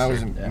a monster.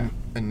 Maui's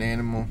an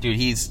animal.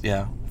 Dude,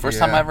 first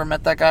time I ever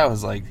met that guy, I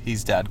was like,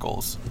 he's dad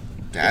goals.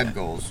 Dad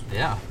goals.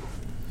 Yeah.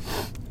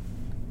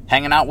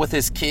 Hanging out with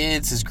his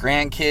kids, his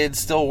grandkids,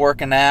 still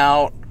working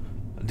out,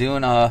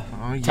 doing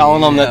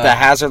telling them that the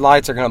hazard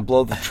lights are going to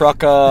blow the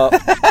truck up.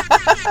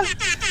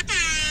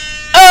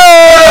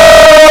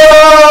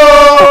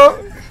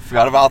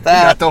 Forgot about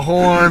that. Got the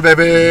horn,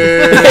 baby.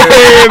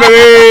 Hey,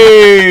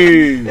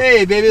 baby.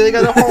 Hey, baby, they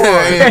got the horn.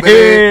 Hey,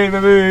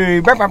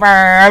 baby.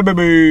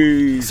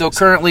 Baby. So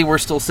currently we're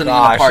still sitting in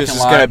the Gosh, parking this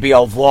is lot. going to be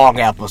a long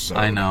episode.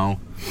 I know.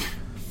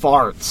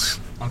 Farts.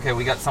 Okay,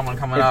 we got someone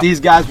coming If up. these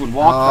guys would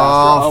walk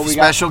faster. We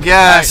special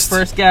guest.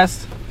 First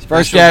guest.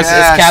 First guest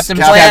is Captain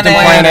Captain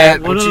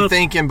Planet. What you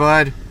thinking,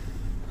 bud?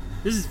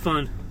 This is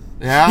fun.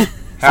 Yeah?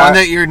 Fun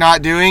that you're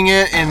not doing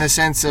it in the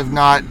sense of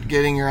not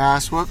getting your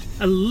ass whooped?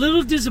 A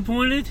little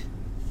disappointed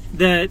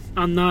that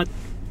I'm not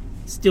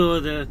still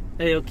the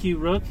AOQ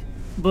Rook,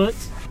 but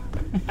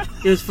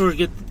it was for a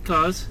good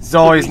cause. It's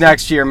always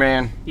next year,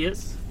 man.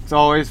 Yes. It's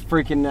always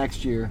freaking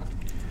next year.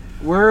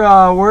 Where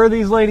are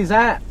these ladies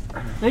at?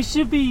 They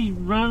should be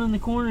rounding the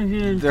corner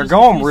here. They're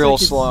going real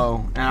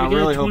slow, and I They got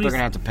really a hope 20 they're going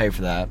to have to pay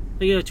for that.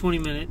 They got a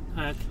 20-minute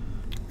hack.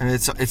 And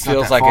it's Feels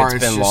not that like far.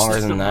 it's been longer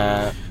than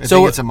that. I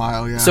think it's a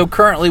mile, yeah. So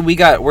currently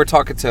we're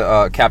talking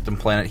to Captain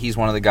Planet. He's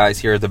one of the guys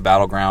here at the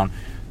Battleground.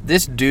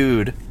 This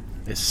dude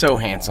Is so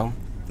handsome.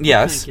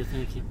 Yes.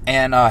 Thank you.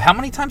 And how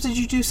many times did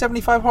you do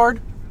 75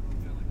 hard?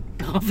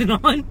 Off and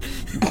on.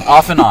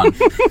 Off and on.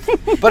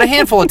 But a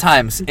handful of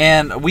times.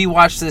 And we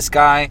watched this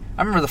guy.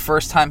 I remember the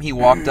first time he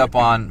walked up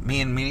on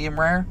me in medium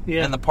rare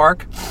in the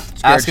park.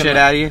 Scared shit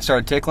out of you?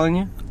 Started tickling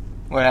you?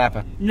 What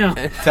happened? No.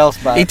 Tell us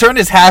about He it. turned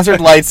his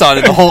hazard lights on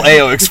and the whole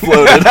AO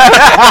exploded.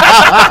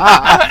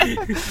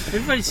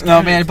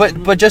 No, man,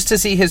 but just to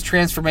see his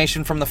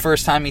transformation from the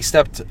first time he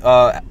stepped in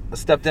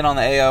on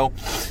the AO,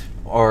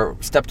 or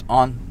stepped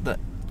on the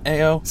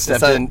AO,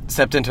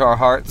 Stepped into our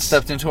hearts.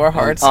 stepped into our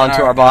hearts, Onto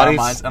and our bodies.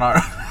 minds, and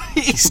our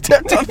he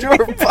stepped onto our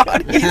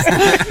bodies.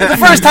 The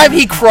first time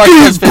he crushed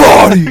his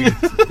body.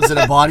 Is it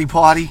a body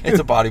potty? It's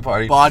a body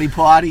party. Body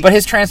potty? But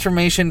his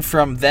transformation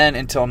from then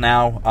until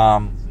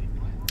now,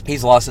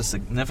 he's lost a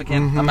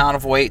significant amount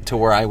of weight to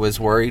where I was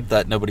worried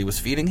that nobody was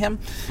feeding him.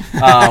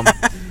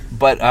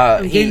 But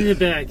Getting the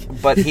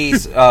bag. But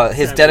he's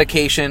his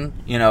dedication,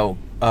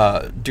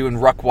 doing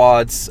ruck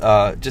wads,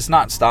 just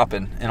not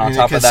stopping, and on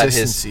top of that,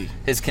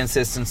 his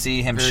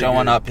consistency, him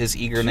showing up, his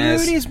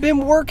eagerness. Dude, he's been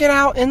working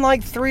out in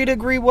like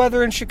 3-degree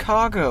weather in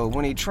Chicago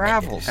when he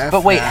travels.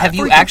 But wait, have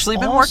you Freaking actually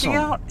been awesome.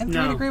 working out in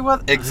No. 3-degree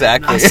weather?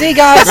 Exactly. See,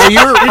 guys,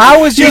 I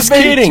was just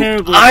kidding.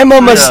 terrible. I'm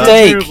a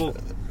mistake. Terrible.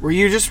 Were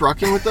you just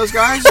rucking with those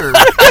guys? Or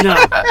No.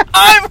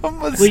 I'm a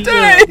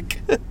mistake.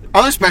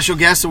 other special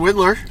guest, the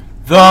Whittler.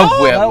 The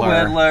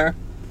Whittler.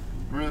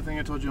 Remember that thing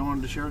I told you I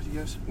wanted to share with you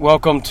guys?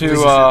 Welcome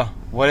to,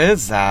 what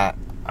is that?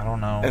 I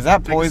don't know. Is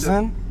that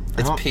poison?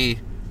 It's pee.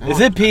 Is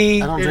it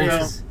pee? I don't It drink.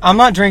 is. I'm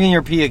not drinking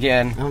your pee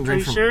again. I don't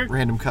drink you from sure?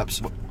 random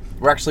cups.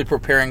 We're actually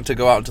preparing to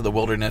go out into the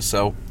wilderness,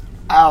 so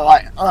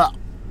What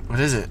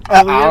is it?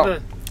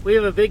 We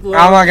have a big load.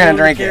 I'm not gonna to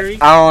drink carry.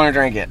 it. I don't want to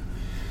drink it.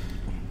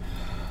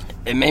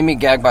 It made me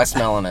gag by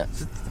smelling it.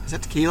 Is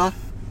that tequila?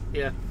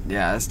 Yeah.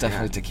 Yeah, it's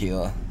definitely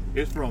tequila.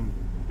 It's from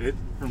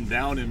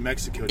down in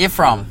Mexico.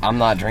 I'm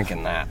not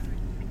drinking that.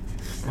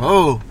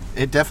 Oh,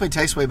 it definitely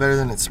tastes way better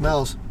than it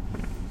smells.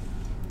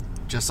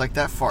 Just like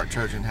that fart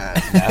Trojan had.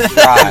 That's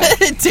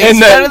right. it tastes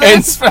better than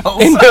it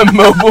smells. In the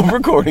mobile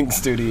recording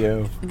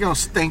studio. You're gonna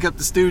stink up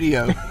the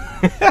studio.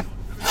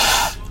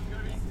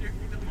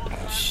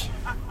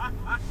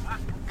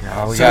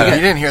 Oh, You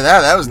didn't hear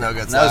that? That was no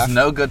good That stuff. was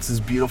No Guts'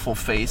 beautiful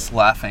face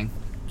laughing.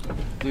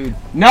 Dude.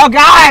 No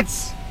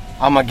guts!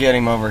 I'm gonna get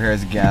him over here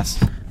as a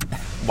guest.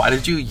 Why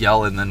did you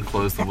yell and then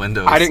close the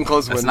windows? I didn't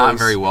close the That's windows. not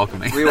very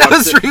welcoming.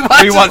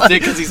 Rewatched it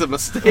because he's a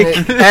mistake.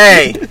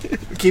 Hey,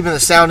 keeping the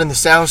sound in the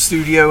sound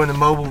studio and the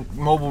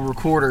mobile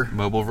recorder.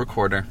 Mobile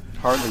recorder.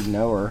 Hardly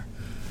know her.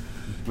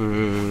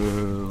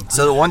 Boo.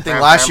 So the one thing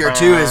last year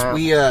too is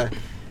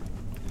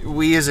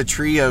we as a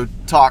trio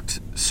talked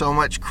so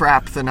much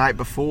crap the night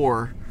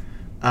before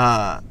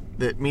that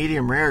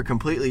Medium Rare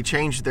completely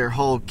changed their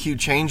whole cue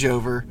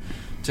changeover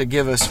to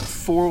give us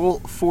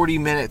 40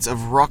 minutes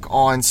of ruck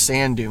on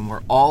sand dune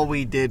where all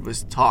we did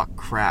was talk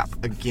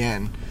crap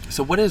again.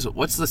 So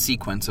what's the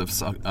sequence of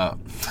suck?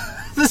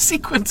 The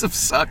sequence of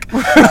suck.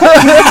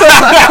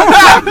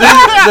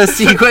 The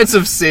sequence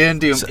of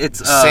sand dune. It's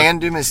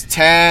sand dune is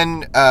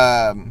 10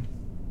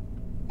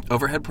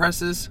 overhead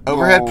presses.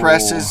 Overhead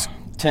presses.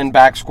 10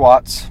 back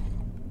squats.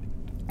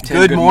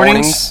 10 good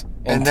mornings.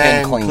 And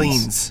 10 then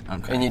cleans.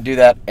 Okay. And you do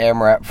that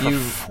AMRAP for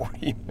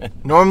 40 minutes.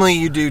 Normally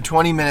you do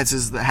 20 minutes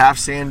as the half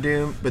sand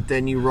dune, but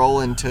then you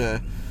roll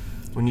into,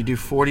 when you do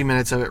 40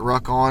 minutes of it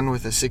ruck on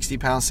with a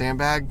 60-pound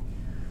sandbag,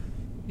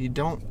 you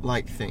don't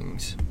like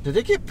things. Did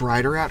it get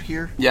brighter out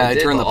here? Yeah, I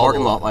turned the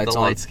parking lot lights the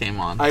on. lights came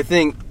on. I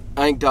think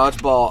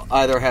Dodgeball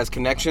either has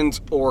connections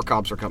or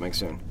cops are coming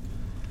soon.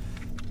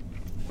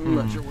 I'm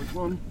not sure which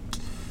one.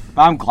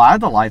 But I'm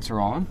glad the lights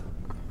are on.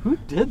 Who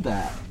did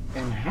that?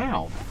 And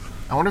how?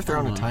 I wonder if they're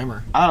on a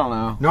timer. I don't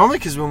know. Normally,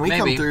 because when we Maybe,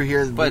 come through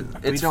here, but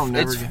we don't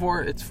never get...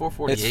 It's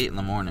 4:48 in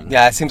the morning.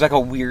 Yeah, it seems like a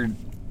weird,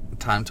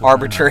 Time to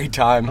arbitrary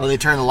time. Oh, they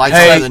turn the lights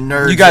on, the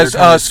nerds. You guys that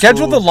are coming to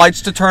schedule school. the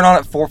lights to turn on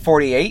at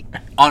 4:48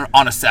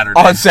 on a Saturday.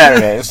 on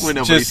Saturdays. When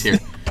nobody's here.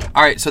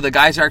 All right, so the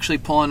guys are actually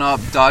pulling up.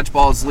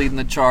 Dodgeball's leading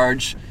the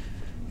charge.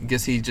 I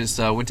guess he just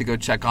went to go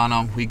check on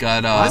them. We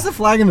got. Why is the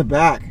flag in the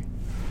back?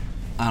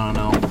 I don't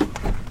know.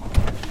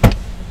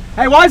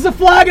 Hey, why is the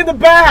flag in the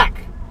back?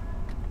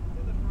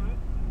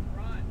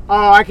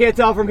 Oh, I can't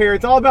tell from here.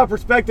 It's all about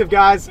perspective,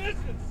 guys.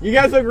 You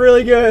guys look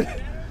really good.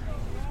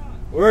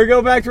 We're going to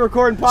go back to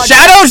recording podcast.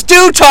 Shadows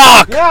do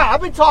talk! Yeah, I've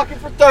been talking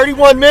for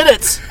 31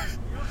 minutes.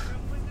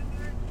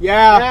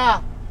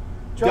 Yeah.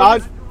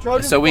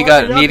 So we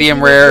got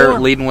Medium Rare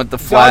leading with the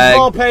flag.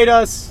 Dodgeball paid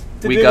us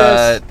to We do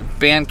got this.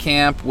 Band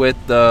Camp with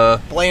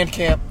the Bland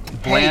camp.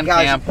 Bland Hey,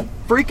 guys, Camp.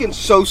 freaking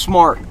so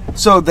smart.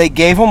 So they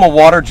gave him a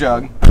water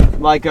jug,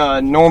 like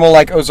a normal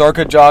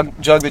Ozarka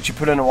jug that you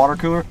put in a water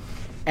cooler,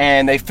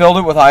 and they filled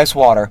it with ice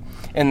water.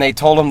 And they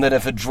told him that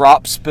if a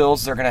drop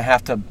spills, they're gonna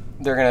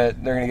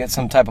get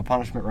some type of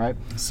punishment, right?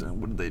 So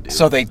what did they do?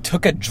 So they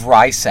took a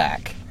dry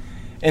sack,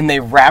 and they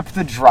wrapped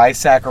the dry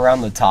sack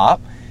around the top,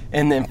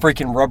 and then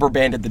freaking rubber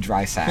banded the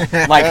dry sack.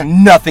 Like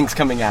nothing's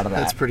coming out of that.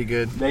 That's pretty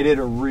good. They did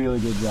a really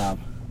good job.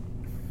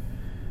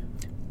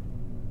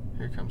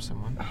 Here comes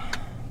someone.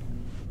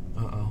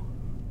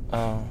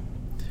 Oh.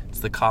 It's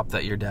the cop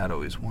that your dad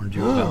always warned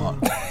you about.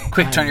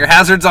 Quick, turn your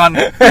hazards on.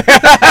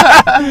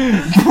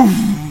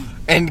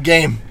 End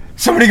game.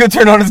 Somebody go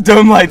turn on his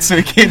dome lights so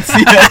he can't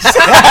see us.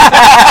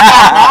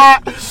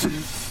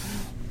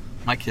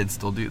 My kids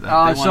still do that. They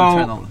wanna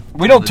turn So the-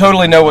 we don't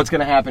totally know what's going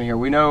to happen here.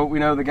 We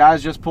know the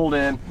guys just pulled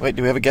in. Wait,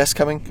 do we have a guest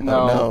coming? No.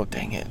 Oh, no,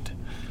 dang it.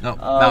 No,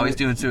 now he's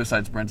doing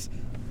suicide sprints.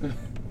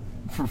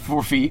 For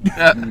 4 feet.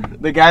 Yeah.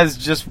 The guys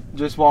just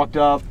walked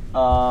up.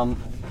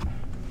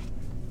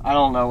 I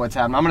don't know what's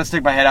happening. I'm going to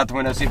stick my head out the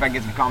window, see if I can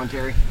get some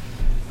commentary.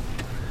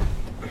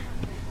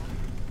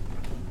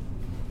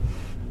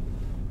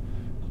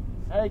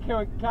 Hey,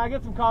 can I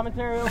get some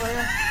commentary over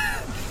here?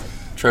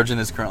 Trojan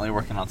is currently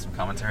working on some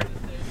commentary.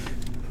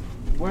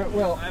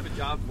 Well, I have a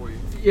job for you.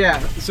 yeah.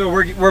 So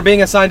we're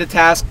being assigned a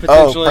task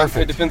potentially.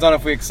 perfect. It depends on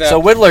if we accept. So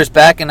Whittler's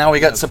back, and now we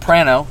got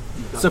Soprano.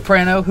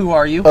 Soprano, who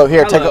are you? Oh,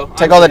 here, Hello,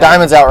 take I'm all the Soprano.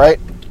 diamonds out, right?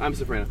 I'm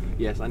Soprano.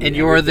 Yes, I need And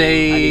you're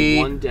everything. I need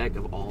the- one deck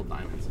of all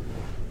diamonds.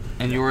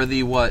 And you're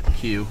the what,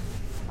 Hugh?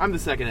 I'm the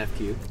second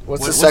FQ.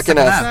 What's the What's second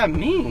the what does F? that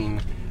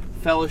mean?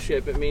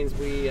 Fellowship. It means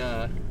we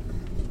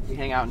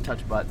hang out and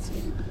touch butts.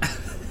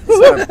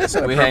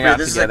 We hang out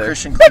This together.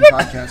 is a Christian Clean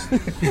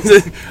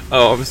podcast.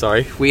 Oh, I'm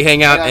sorry. We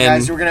hang out Hang on,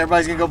 and guys,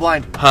 everybody's gonna go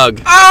blind.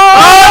 hug.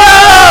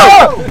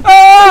 Oh!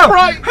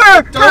 Right.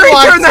 Hurry,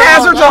 turn the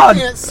hazards I on.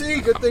 can't see.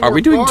 Good thing Are we're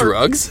we doing far.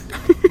 drugs?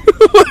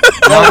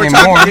 Not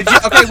anymore.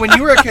 Okay, when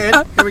you were a kid,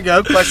 here we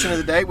go. Question of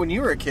the day: when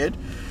you were a kid,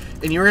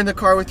 and you were in the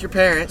car with your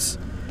parents,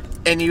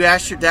 and you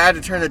asked your dad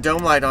to turn the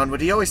dome light on,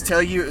 would he always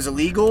tell you it was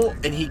illegal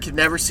and he could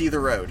never see the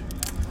road?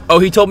 Oh,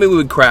 he told me we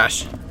would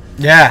crash.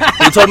 Yeah.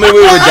 He told me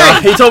we would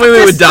die. He told me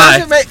we would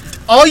die.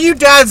 All you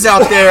dads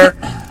out there,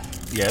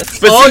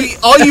 Yes. all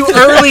you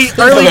early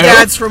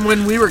dads from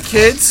when we were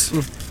kids.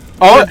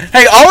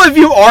 Hey, all of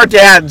you are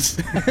dads.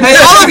 Hey,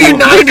 all of you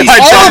 90s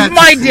all of dads.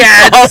 my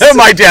dads. All of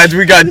my dads.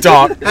 We got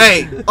talk.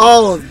 Hey,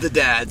 all of the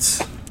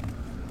dads.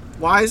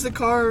 Why is the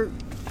car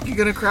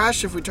gonna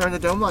crash if we turn the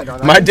dome light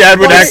on? My dad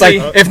would act like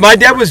if my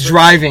dad was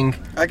driving.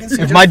 I can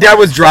see If my dad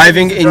was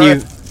driving and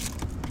you,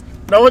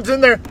 No one's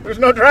in there. There's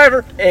no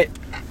driver.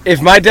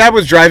 if my dad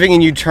was driving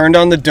and you turned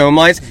on the dome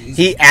lights,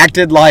 he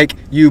acted like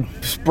you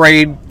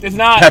sprayed It's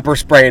not. pepper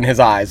spray in his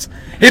eyes.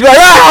 He'd be like,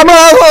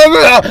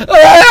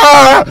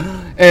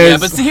 Yeah,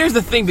 but see, here's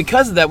the thing.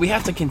 Because of that, we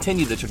have to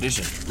continue the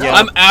tradition. Yeah.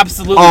 I'm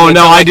absolutely. Oh gonna no,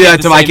 tell I my do kid that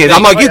the to my same kids.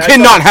 thing. I'm like, you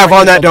cannot have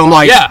on that dome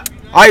light. Yeah.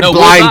 It No,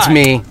 blinds will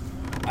me.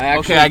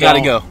 Okay, I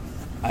gotta go.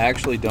 I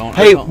actually don't.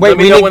 Hey, don't. wait, Let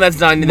me we know need- when that's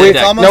done. wait,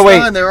 Almost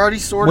done. They're already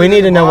sorted. We need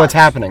in to the know box. what's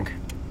happening.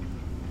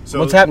 So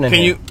What's happening? Can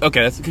here? you?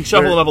 Okay, let's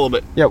shuffle it up a little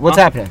bit. Yeah, what's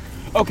happening?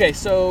 Okay,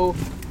 so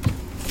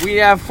we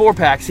have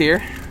 4-packs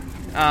here.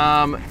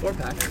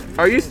 4-pack.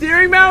 Are you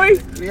steering, Maui?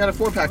 We got a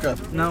 4-pack up.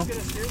 No.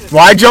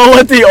 Why'd y'all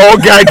let the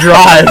old guy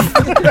drive?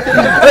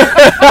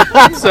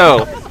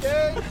 So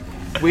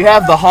we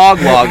have the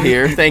hog log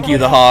here. Thank you,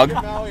 the hog.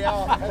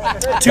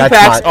 2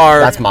 packs are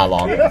that's my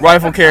log.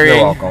 rifle carrying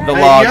You're welcome. the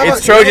Hey, log. you have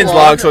It's a- you have a Trojan's log.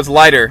 log, so it's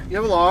lighter. You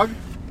have a log.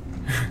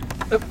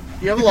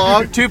 You have a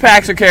log. 2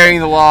 packs are carrying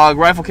the log,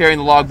 rifle carrying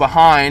the log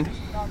behind.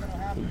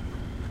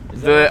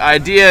 The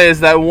idea is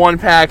that 1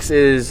 pack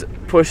is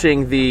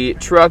pushing the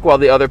truck while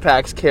the other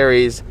pack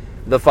carries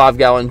the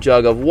 5-gallon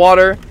jug of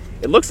water.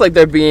 It looks like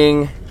they're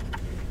being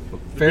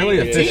Fairly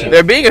efficient.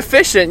 They're being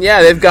efficient.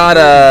 Yeah, they've got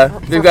the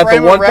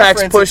frame of 1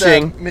 pack's reference,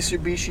 pushing. It's a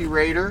Mitsubishi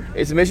Raider.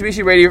 It's a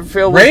Mitsubishi Raider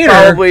filled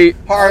Raider? with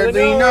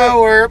probably Hardly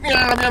know her.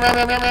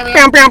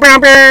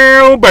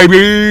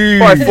 Baby.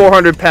 probably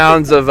 400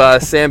 pounds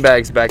of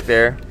sandbags back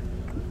there.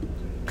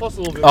 Plus a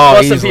little bit. Oh,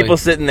 Plus some easily. people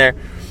sitting there.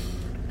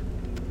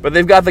 But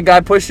they've got the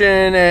guy pushing,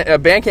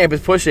 Bandcamp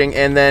is pushing,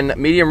 and then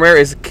Medium Rare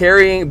is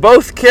carrying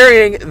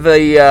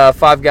the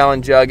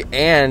 5-gallon jug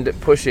and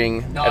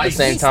pushing at the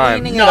same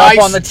time. Cleaning it up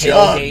on the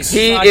tailgate.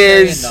 He Not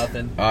is- carrying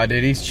nothing. Oh,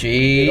 dude, he's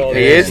cheating.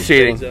 He is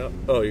cheating.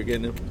 Oh, you're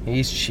getting him.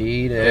 He's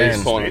cheating.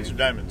 Spades or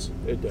diamonds.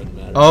 It doesn't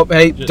matter. Oh,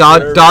 hey,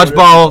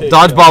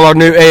 Dodgeball, our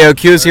new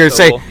AOQ's here.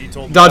 Say, He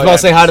told me- Dodgeball,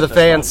 say hi to the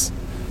fans.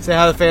 Say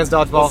hi to the fans,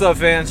 Dodgeball. What's up,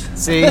 fans?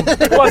 See?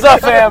 What's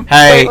up, fam?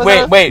 Hey,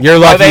 wait. you're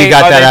lucky you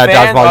got that out,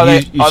 fans? Dodgeball. Are they,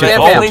 You are should they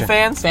fucking only check.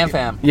 fans?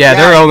 Fam. Yeah,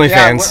 they're only yeah,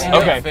 fans. we're-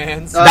 Okay.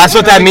 Fans. That's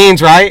what that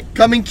means, right?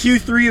 Coming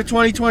Q3 of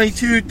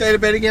 2022, Theta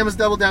Beta Gamma's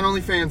Double Down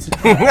OnlyFans.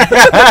 We're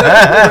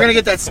gonna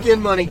get that skin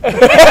money.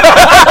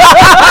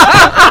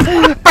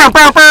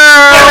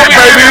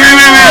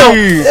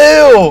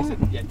 Ew.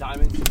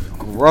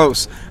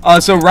 Gross.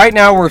 So right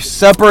now we're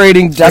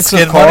separating decks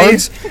of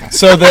cards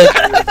so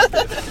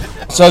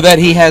that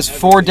he has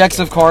 4 decks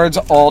of cards,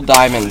 all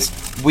diamonds.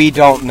 We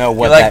don't know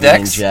what like that decks?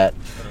 means yet.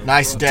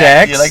 Nice deck.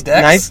 Decks? You like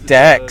decks? Nice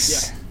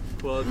decks.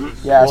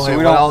 Yeah, so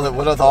we don't.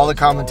 With all the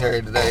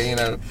commentary today, you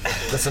know,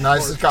 that's the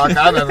nicest cock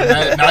I've ever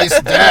met. Nice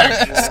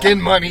deck.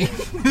 Skin money.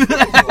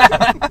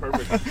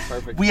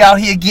 Perfect. We out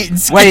here getting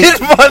Wait.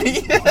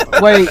 money.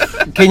 Wait,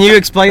 can you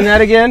explain that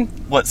again?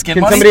 What, skin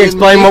Can money? somebody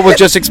explain what was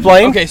just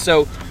explained? Okay,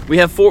 so we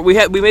have 4. We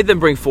made them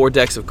bring 4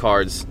 decks of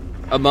cards,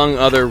 among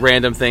other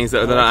random things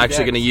that they're not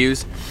actually going to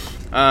use.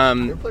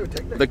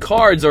 The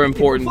cards are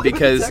important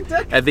because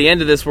at the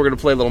end of this, we're going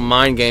to play a little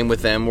mind game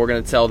with them. We're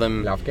going to tell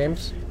them Mouth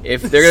games?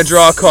 if they're going to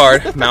draw a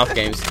card. Mouth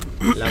games.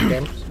 Mouth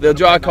games? They'll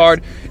draw a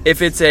card.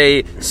 If it's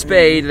a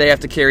spade, they have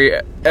to carry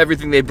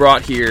everything they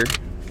brought here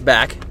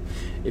back.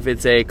 If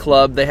it's a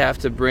club, they have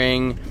to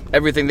bring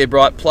everything they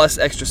brought plus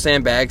extra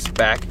sandbags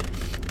back.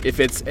 If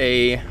it's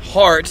a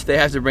heart, they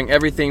have to bring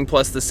everything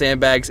plus the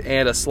sandbags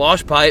and a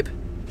slosh pipe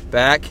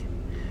back.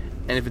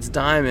 And if it's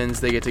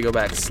diamonds, they get to go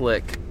back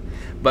slick.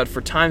 But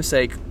for time's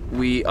sake,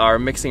 we are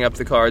mixing up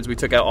the cards. We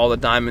took out all the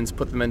diamonds,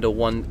 put them into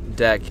 1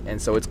 deck, and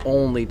so it's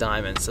only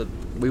diamonds. So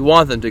we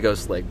want them to go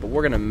slick, but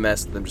we're going to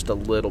mess with them just a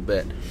little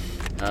bit.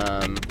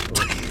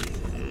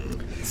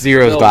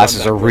 Zero's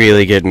glasses are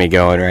really getting me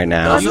going right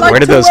now. I'd like Where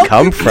did to those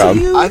come welcome from?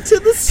 you to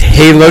the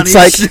He looks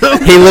like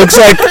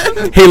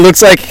he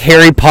looks like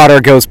Harry Potter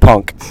goes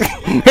punk.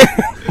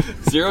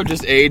 Zero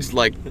just aged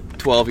like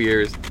 12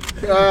 years.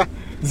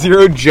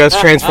 Zero just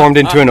transformed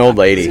into an old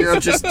lady. Zero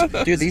just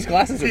Dude, these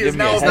glasses are giving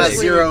me a it's not headache.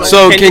 zero.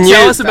 So Can you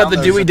tell you us about the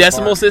Found Dewey those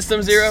Decimal apart.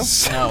 System, Zero?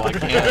 No, I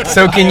can't.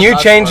 So can you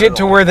change it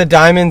to where the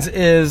diamonds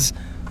is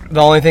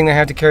the only thing they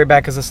have to carry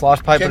back is a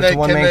slosh pipe, but it's a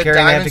one-man carry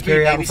and they have to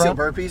carry out in front?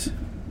 burpees?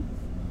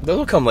 Those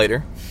will come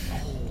later.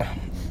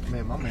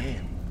 Man, my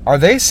man. Are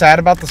they sad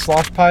about the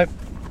slosh pipe?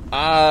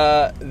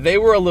 They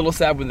were a little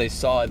sad when they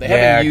saw it. They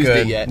haven't used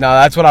it yet. No,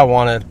 that's what I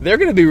wanted. They're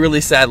going to be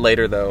really sad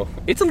later, though.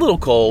 It's a little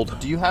cold.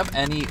 Do you have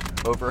any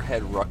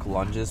overhead ruck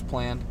lunges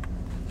planned?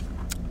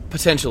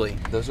 Potentially.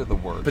 Those are the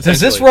worst. Does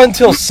this run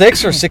till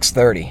 6 or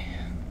 6:30?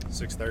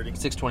 6:30.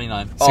 6:29.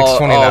 All of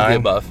the 6:29.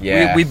 above.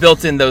 Yeah. We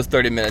built in those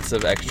 30 minutes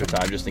of extra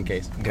time just in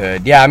case.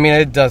 Good. Yeah, I mean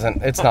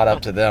it's not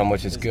up to them,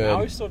 which is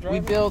good. We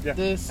built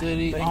this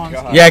city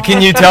on. Yeah, can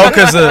you tell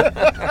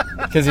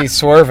because he's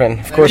swerving?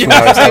 Of course,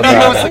 now he's still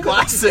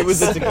driving. It was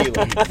the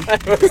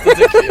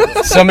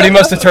tequila. Somebody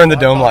must have turned the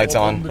dome lights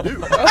on.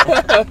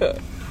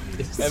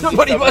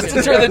 Somebody must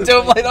have turned the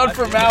dome light on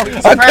for Maui.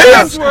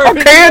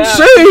 I can't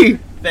see.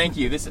 Thank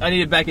you. I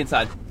need it back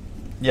inside.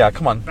 Yeah,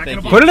 come on.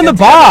 Thank you. Put it in the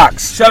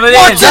box. Shove it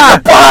What's in. in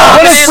the box?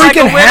 What a Shove it in like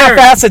freaking a winner.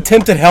 half-ass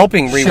attempt at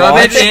helping. Shove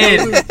Rewatch.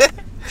 it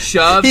in.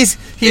 Shove He's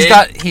it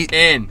got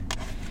in.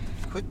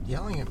 Quit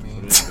yelling at me.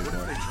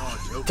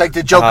 Take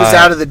the jokers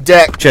out of the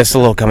deck. Just a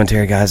little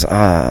commentary, guys,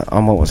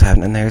 on what was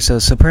happening there. So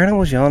Soprano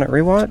was yelling at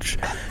Rewatch,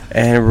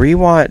 And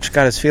Rewatch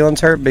got his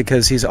feelings hurt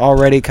because he's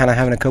already kind of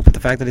having to cope with the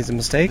fact that he's a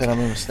mistake. That I'm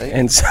a mistake.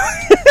 And so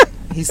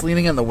He's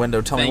leaning in the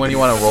window. Tell me when you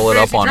want to roll it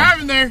up on him.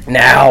 Driving there.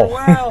 now.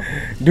 Wow.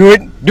 Do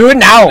it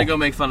now. I'm gonna go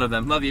make fun of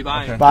them. Love you.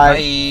 Bye. Okay.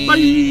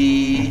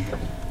 Bye.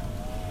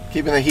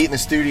 Keeping the heat in the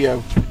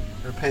studio.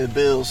 Or pay the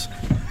bills.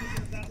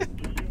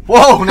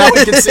 Whoa, now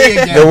we can see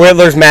again. The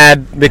Whittler's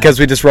mad because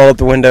we just rolled up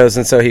the windows,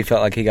 and so he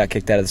felt like he got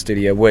kicked out of the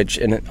studio, which,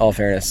 in all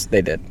fairness,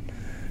 they did.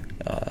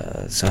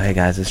 So, hey,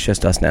 guys, it's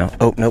just us now.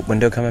 Oh, nope,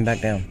 window coming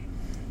back down.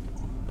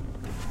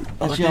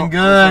 Looking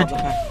good.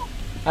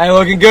 Hey,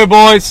 looking good,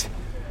 boys.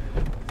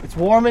 It's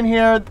warm in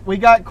here. We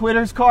got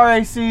Quitter's car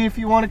AC if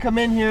you want to come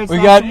in here. It's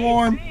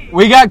warm.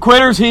 We got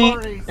Quitter's heat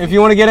if you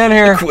want to get in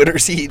here.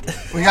 Quitter's heat.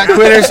 We got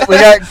Quitter's. We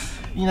got,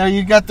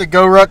 you got the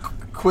Go Ruck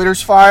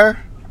Quitter's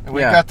fire. And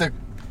we got the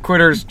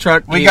Quitter's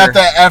truck. We got the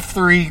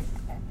F3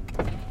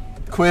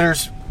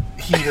 Quitter's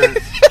heater.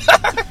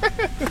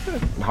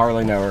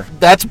 Hardly know her.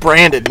 That's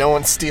branded. No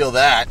one steal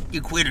that.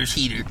 You Quitter's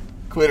heater.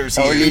 Quitter's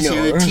heater. you know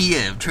her.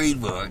 TM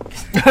trademark.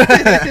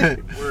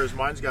 Whereas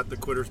mine's got the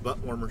Quitter's butt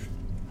warmers.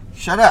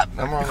 Shut up.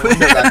 I'm rolling the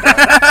window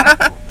back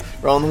up.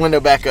 Rolling the window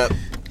back up.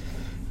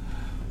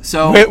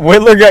 So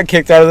Whittler got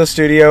kicked out of the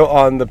studio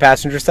on the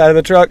passenger side of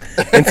the truck,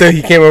 and so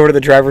he came over to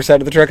the driver's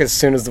side of the truck as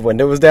soon as the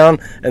window was down,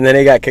 and then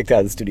he got kicked out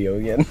of the studio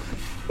again.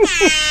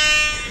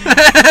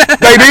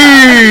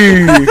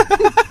 Baby!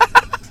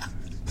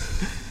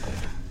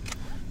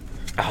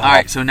 all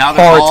right, so now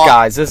they're Parts, all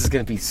guys. This is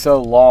going to be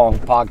so long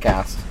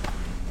podcast.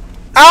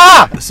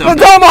 So The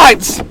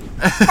termites!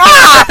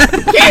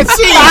 Can't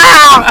see.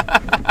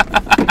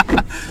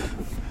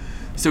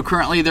 So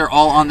currently they're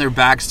all on their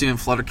backs doing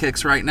flutter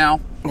kicks right now.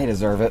 They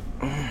deserve it.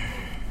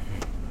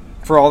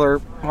 For all their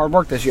hard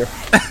work this year.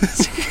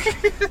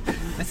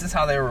 This is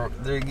how they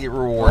get Why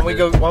rewarded.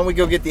 don't we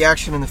go get the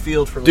action in the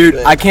field for a little Dude,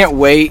 bit? I can't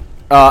wait.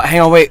 Hang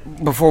on,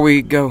 wait. Before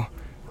we go,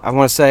 I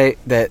want to say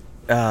that,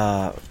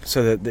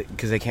 so that,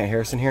 because they can't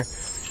hear us in here,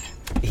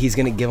 he's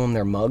going to give them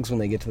their mugs when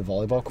they get to the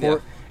volleyball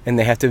court. Yeah. And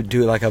they have to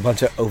do like a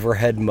bunch of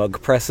overhead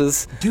mug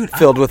presses, Dude,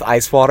 filled with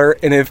ice water.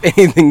 And if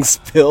anything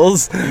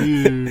spills,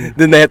 then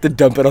they have to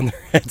dump it on their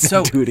heads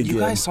So and do it again. you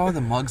guys saw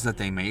the mugs that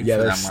they made Yeah,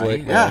 for they're them, slick,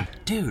 right? man.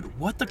 Dude,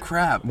 what the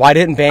crap? Why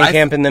didn't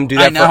Bandcamp and them do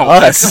that I know.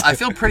 for us? I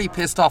feel pretty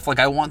pissed off. Like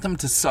I want them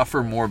to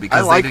suffer more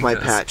because I like they my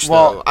did this. patch.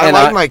 Well, Though. I and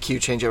like I- my Q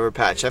changeover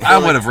patch. I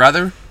would have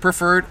rather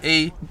preferred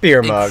a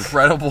Beer mug.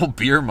 incredible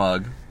beer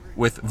mug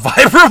with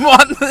Vibram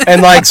on it.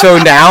 And like, so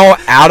now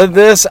out of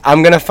this,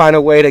 I'm going to find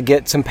a way to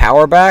get some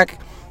power back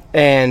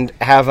and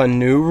have a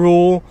new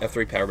rule.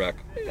 F3 power back.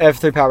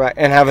 F3 power back,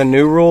 and have a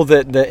new rule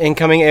that the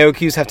incoming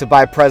AOQs have to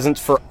buy presents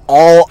for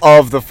all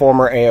of the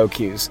former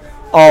AOQs.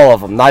 All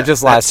of them, not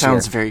just That last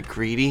sounds year. very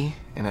greedy,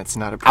 and that's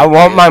not I appropriate.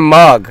 want my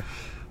mug.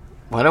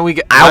 Why don't we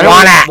get? I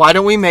want it. Why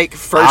don't we make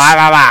first?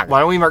 Why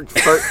don't we make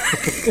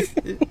first?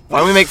 Why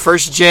don't we make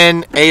first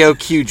gen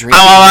AOQ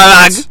drinking?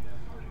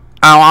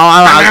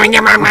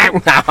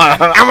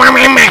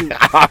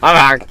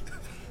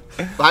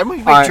 Why don't we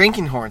make All right.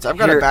 drinking horns? I've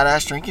got Here. a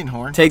badass drinking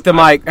horn. Take the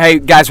mic. Hey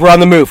guys, we're on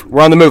the move.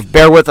 We're on the move.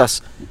 Bear with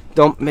us.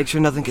 Don't make sure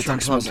nothing gets on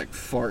Truck smells smoke. like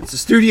farts. The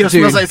studio Dude.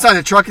 smells like it's not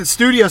a truck. It's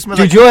studio smells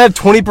Dude, like. you only have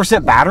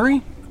 20%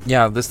 battery?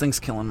 Yeah, this thing's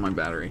killing my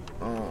battery.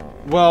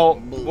 Well,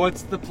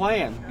 what's the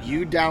plan?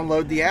 You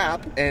download the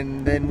app,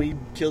 and then we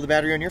kill the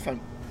battery on your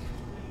phone.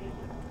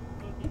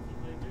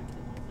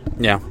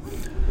 Yeah.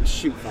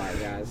 Shoot fire,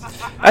 guys.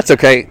 That's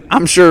okay.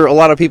 I'm sure a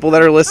lot of people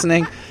that are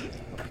listening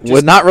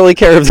would not really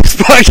care if this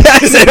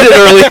podcast ended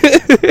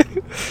early.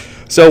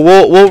 So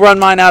we'll run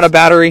mine out of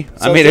battery.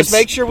 So I mean, just it's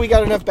make sure we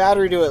got enough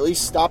battery to at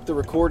least stop the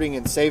recording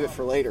and save it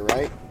for later,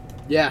 right?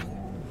 Yeah.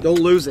 Don't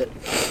lose it.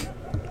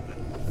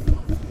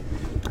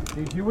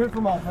 Dude, you went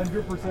from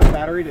 100%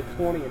 battery to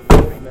 20 in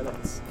 40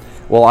 minutes.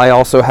 well. I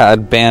also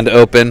had band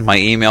open, my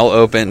email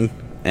open,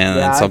 and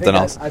then something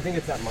else. I think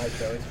it's that mic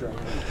though. It's right.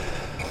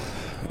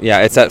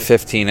 Yeah, it's at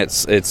 15.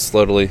 It's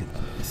slowly.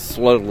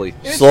 Slowly?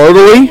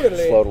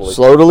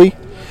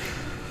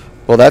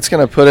 Well, that's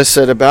going to put us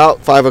at about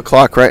 5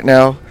 o'clock right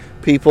now.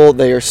 People,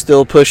 they are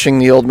still pushing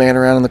the old man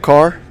around in the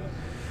car.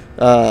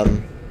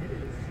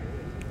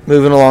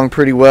 Moving along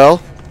pretty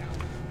well,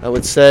 I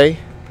would say.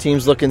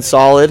 Team's looking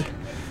solid,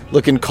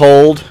 looking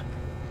cold.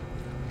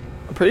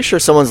 I'm pretty sure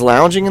someone's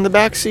lounging in the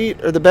back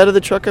seat, or the bed of the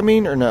truck, or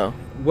no?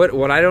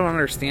 What I don't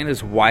understand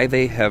is why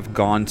they have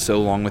gone so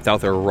long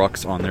without their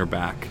rucks on their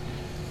back.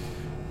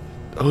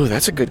 Oh,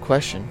 that's a good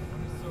question.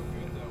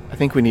 I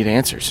think we need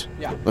answers.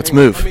 Yeah. Let's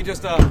move. Let me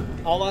just,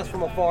 I'll ask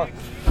from afar.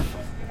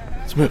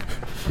 Let's move.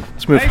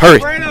 Let's move. Hurry.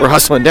 We're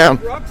hustling down.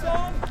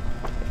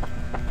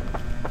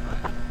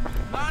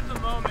 Not the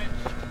moment.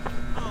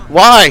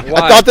 Why?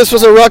 I thought this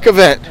was a ruck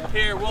event.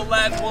 Here, we'll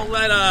let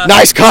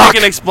Nice cock.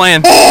 Chicken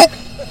explain.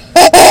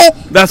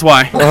 That's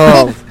why.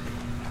 Oh,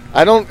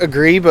 I don't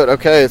agree, but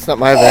okay, it's not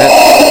my event.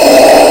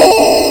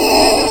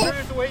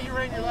 the way you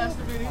ran your last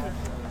event either.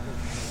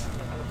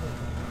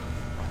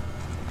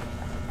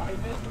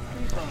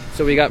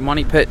 So we got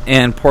Money Pit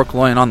and Pork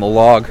Loin on the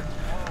log.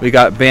 We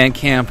got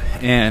Bandcamp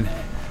and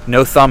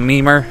No Thumb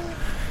Memer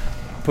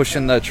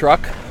pushing the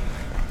truck.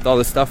 with all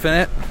the stuff in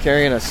it.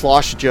 Carrying a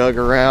slosh jug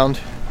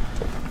around.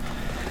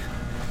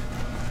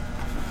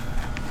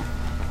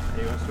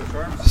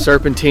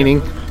 Serpentining.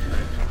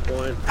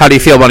 How do you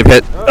feel, Bunny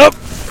Pit?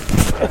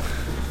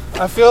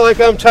 I feel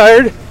like I'm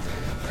tired.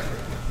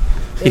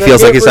 He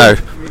feels like he's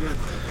tired.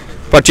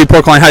 But you,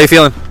 Porkline, how you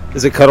feeling?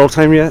 Is it cuddle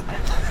time yet?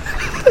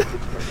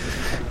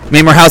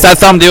 Memer, how's that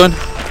thumb doing?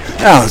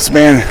 Oh,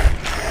 man.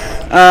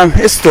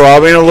 It's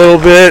throbbing a little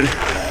bit.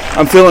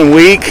 I'm feeling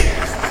weak.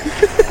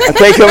 I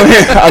think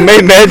I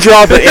may med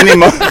drop at any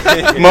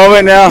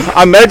moment now.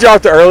 I med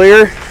dropped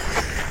earlier,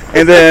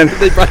 and then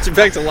They brought you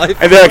back to life.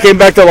 and then I came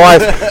back to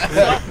life.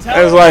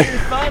 I was like,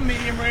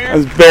 I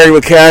was buried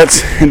with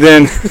cats, and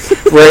then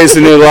raised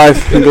to new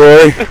life and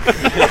glory.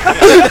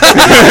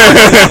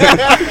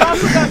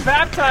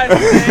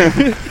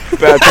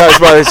 Baptized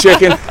by the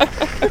chicken.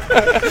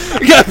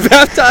 You got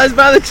baptized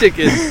by the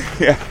chicken.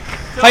 Yeah.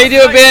 How you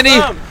doing,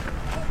 Bandy?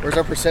 Where's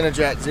our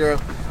percentage at? 0.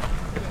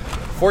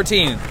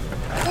 14.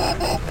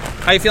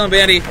 How you feeling,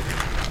 Bandy?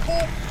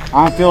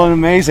 I'm feeling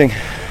amazing.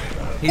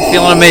 He's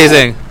feeling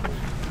amazing.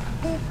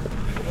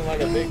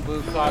 Like a big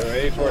blue cock.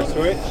 Ready for a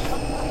switch?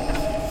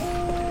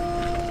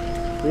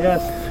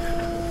 Yes.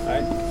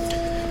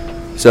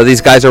 So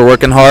these guys are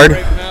working hard.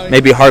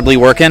 Maybe hardly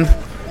working.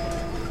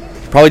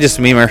 Probably just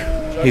Memer.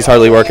 He's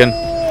hardly working.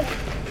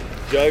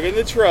 Jug in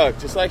the truck,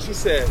 just like she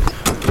said.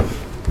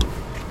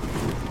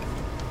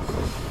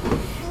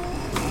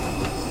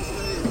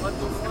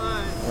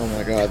 Oh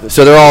my God.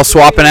 So they're all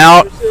swapping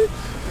out.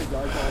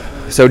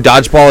 So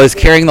Dodgeball is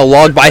carrying the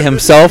log by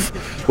himself,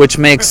 which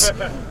makes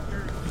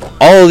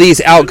all of these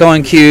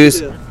outgoing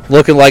cues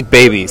looking like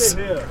babies.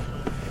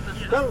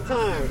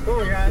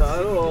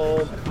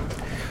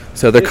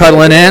 So they're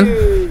cuddling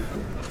in.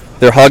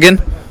 They're hugging.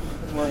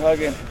 We're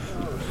hugging.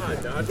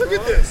 Look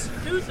at this.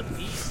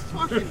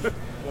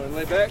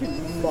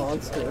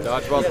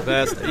 Dodgeball's the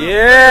best.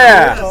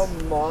 Yeah!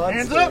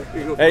 Hands up.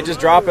 Hey, just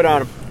drop it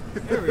on him.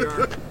 There we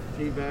are.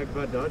 Teabagged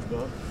by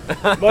dodgeball.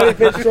 Money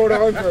Pit short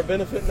arm for a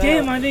benefit now.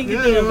 Damn, I didn't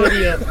get that on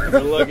video.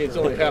 Good luck, it's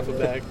only half a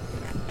bag.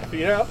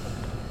 Feet out.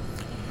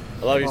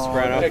 I love you,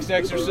 Soprano. Next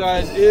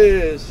exercise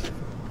is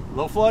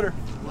low flutter.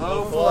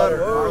 Low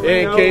flutter.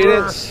 In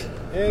cadence.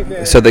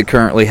 So they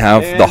currently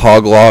have the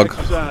hog log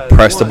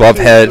pressed above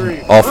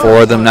head, all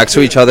four of them next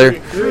to each other,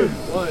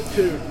 1,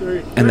 2,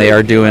 3. and they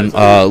are doing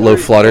low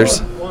flutters.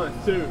 1,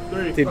 2,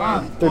 3.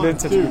 1, 2,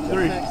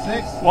 3.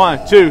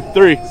 1, 2,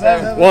 3.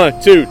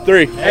 1, 2,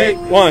 3. 8.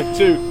 1,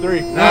 2,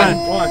 3.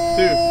 9. 1,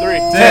 2, 3.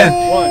 10.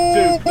 1,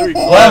 2, 3.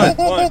 11.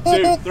 1,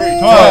 2, 3.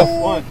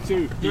 12. 1,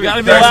 2, 3. You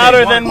gotta be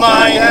louder than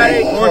mine.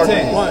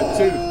 14. 1,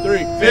 2, 3.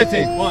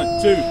 15.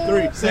 1, 2,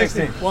 3.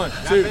 16. 1, 2,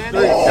 3. 17.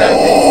 1,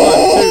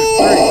 2,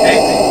 3.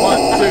 18. 1,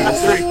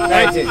 2, 3.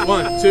 19.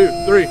 1, 2,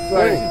 3.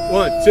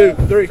 1, 2,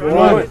 3.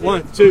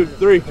 1, 2,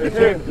 3.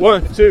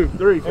 1, 2,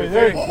 3.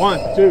 1,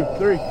 2,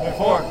 3.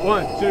 4.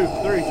 1, 2,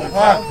 3.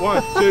 5.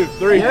 1, 2,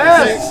 3.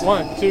 6.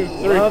 1, 2,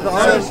 3.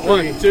 7.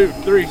 1, 2,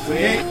 3.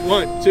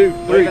 1, 2,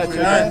 3.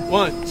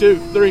 1, 2,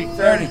 3.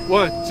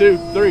 1, 2,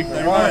 3.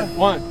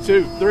 1,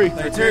 2, 3.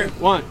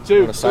 1,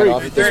 2, 3. Sign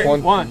off at this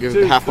one. 1, Give 2,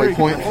 it the halfway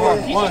point.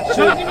 1, 2,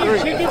 3.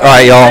 All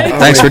right, y'all.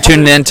 Thanks for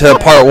tuning in to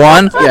part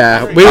 1.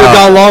 Yeah, we would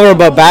go longer,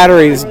 but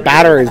battery.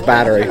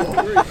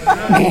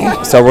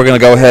 So we're gonna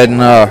go ahead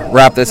and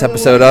wrap this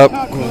episode up.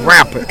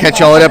 Wrap it. Catch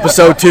y'all at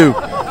episode 2.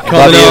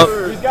 Love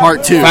you.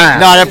 Part 2.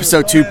 Not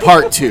episode 2,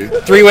 part 2.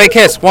 3-way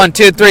kiss. 1,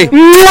 2, 3.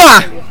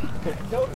 Mwah!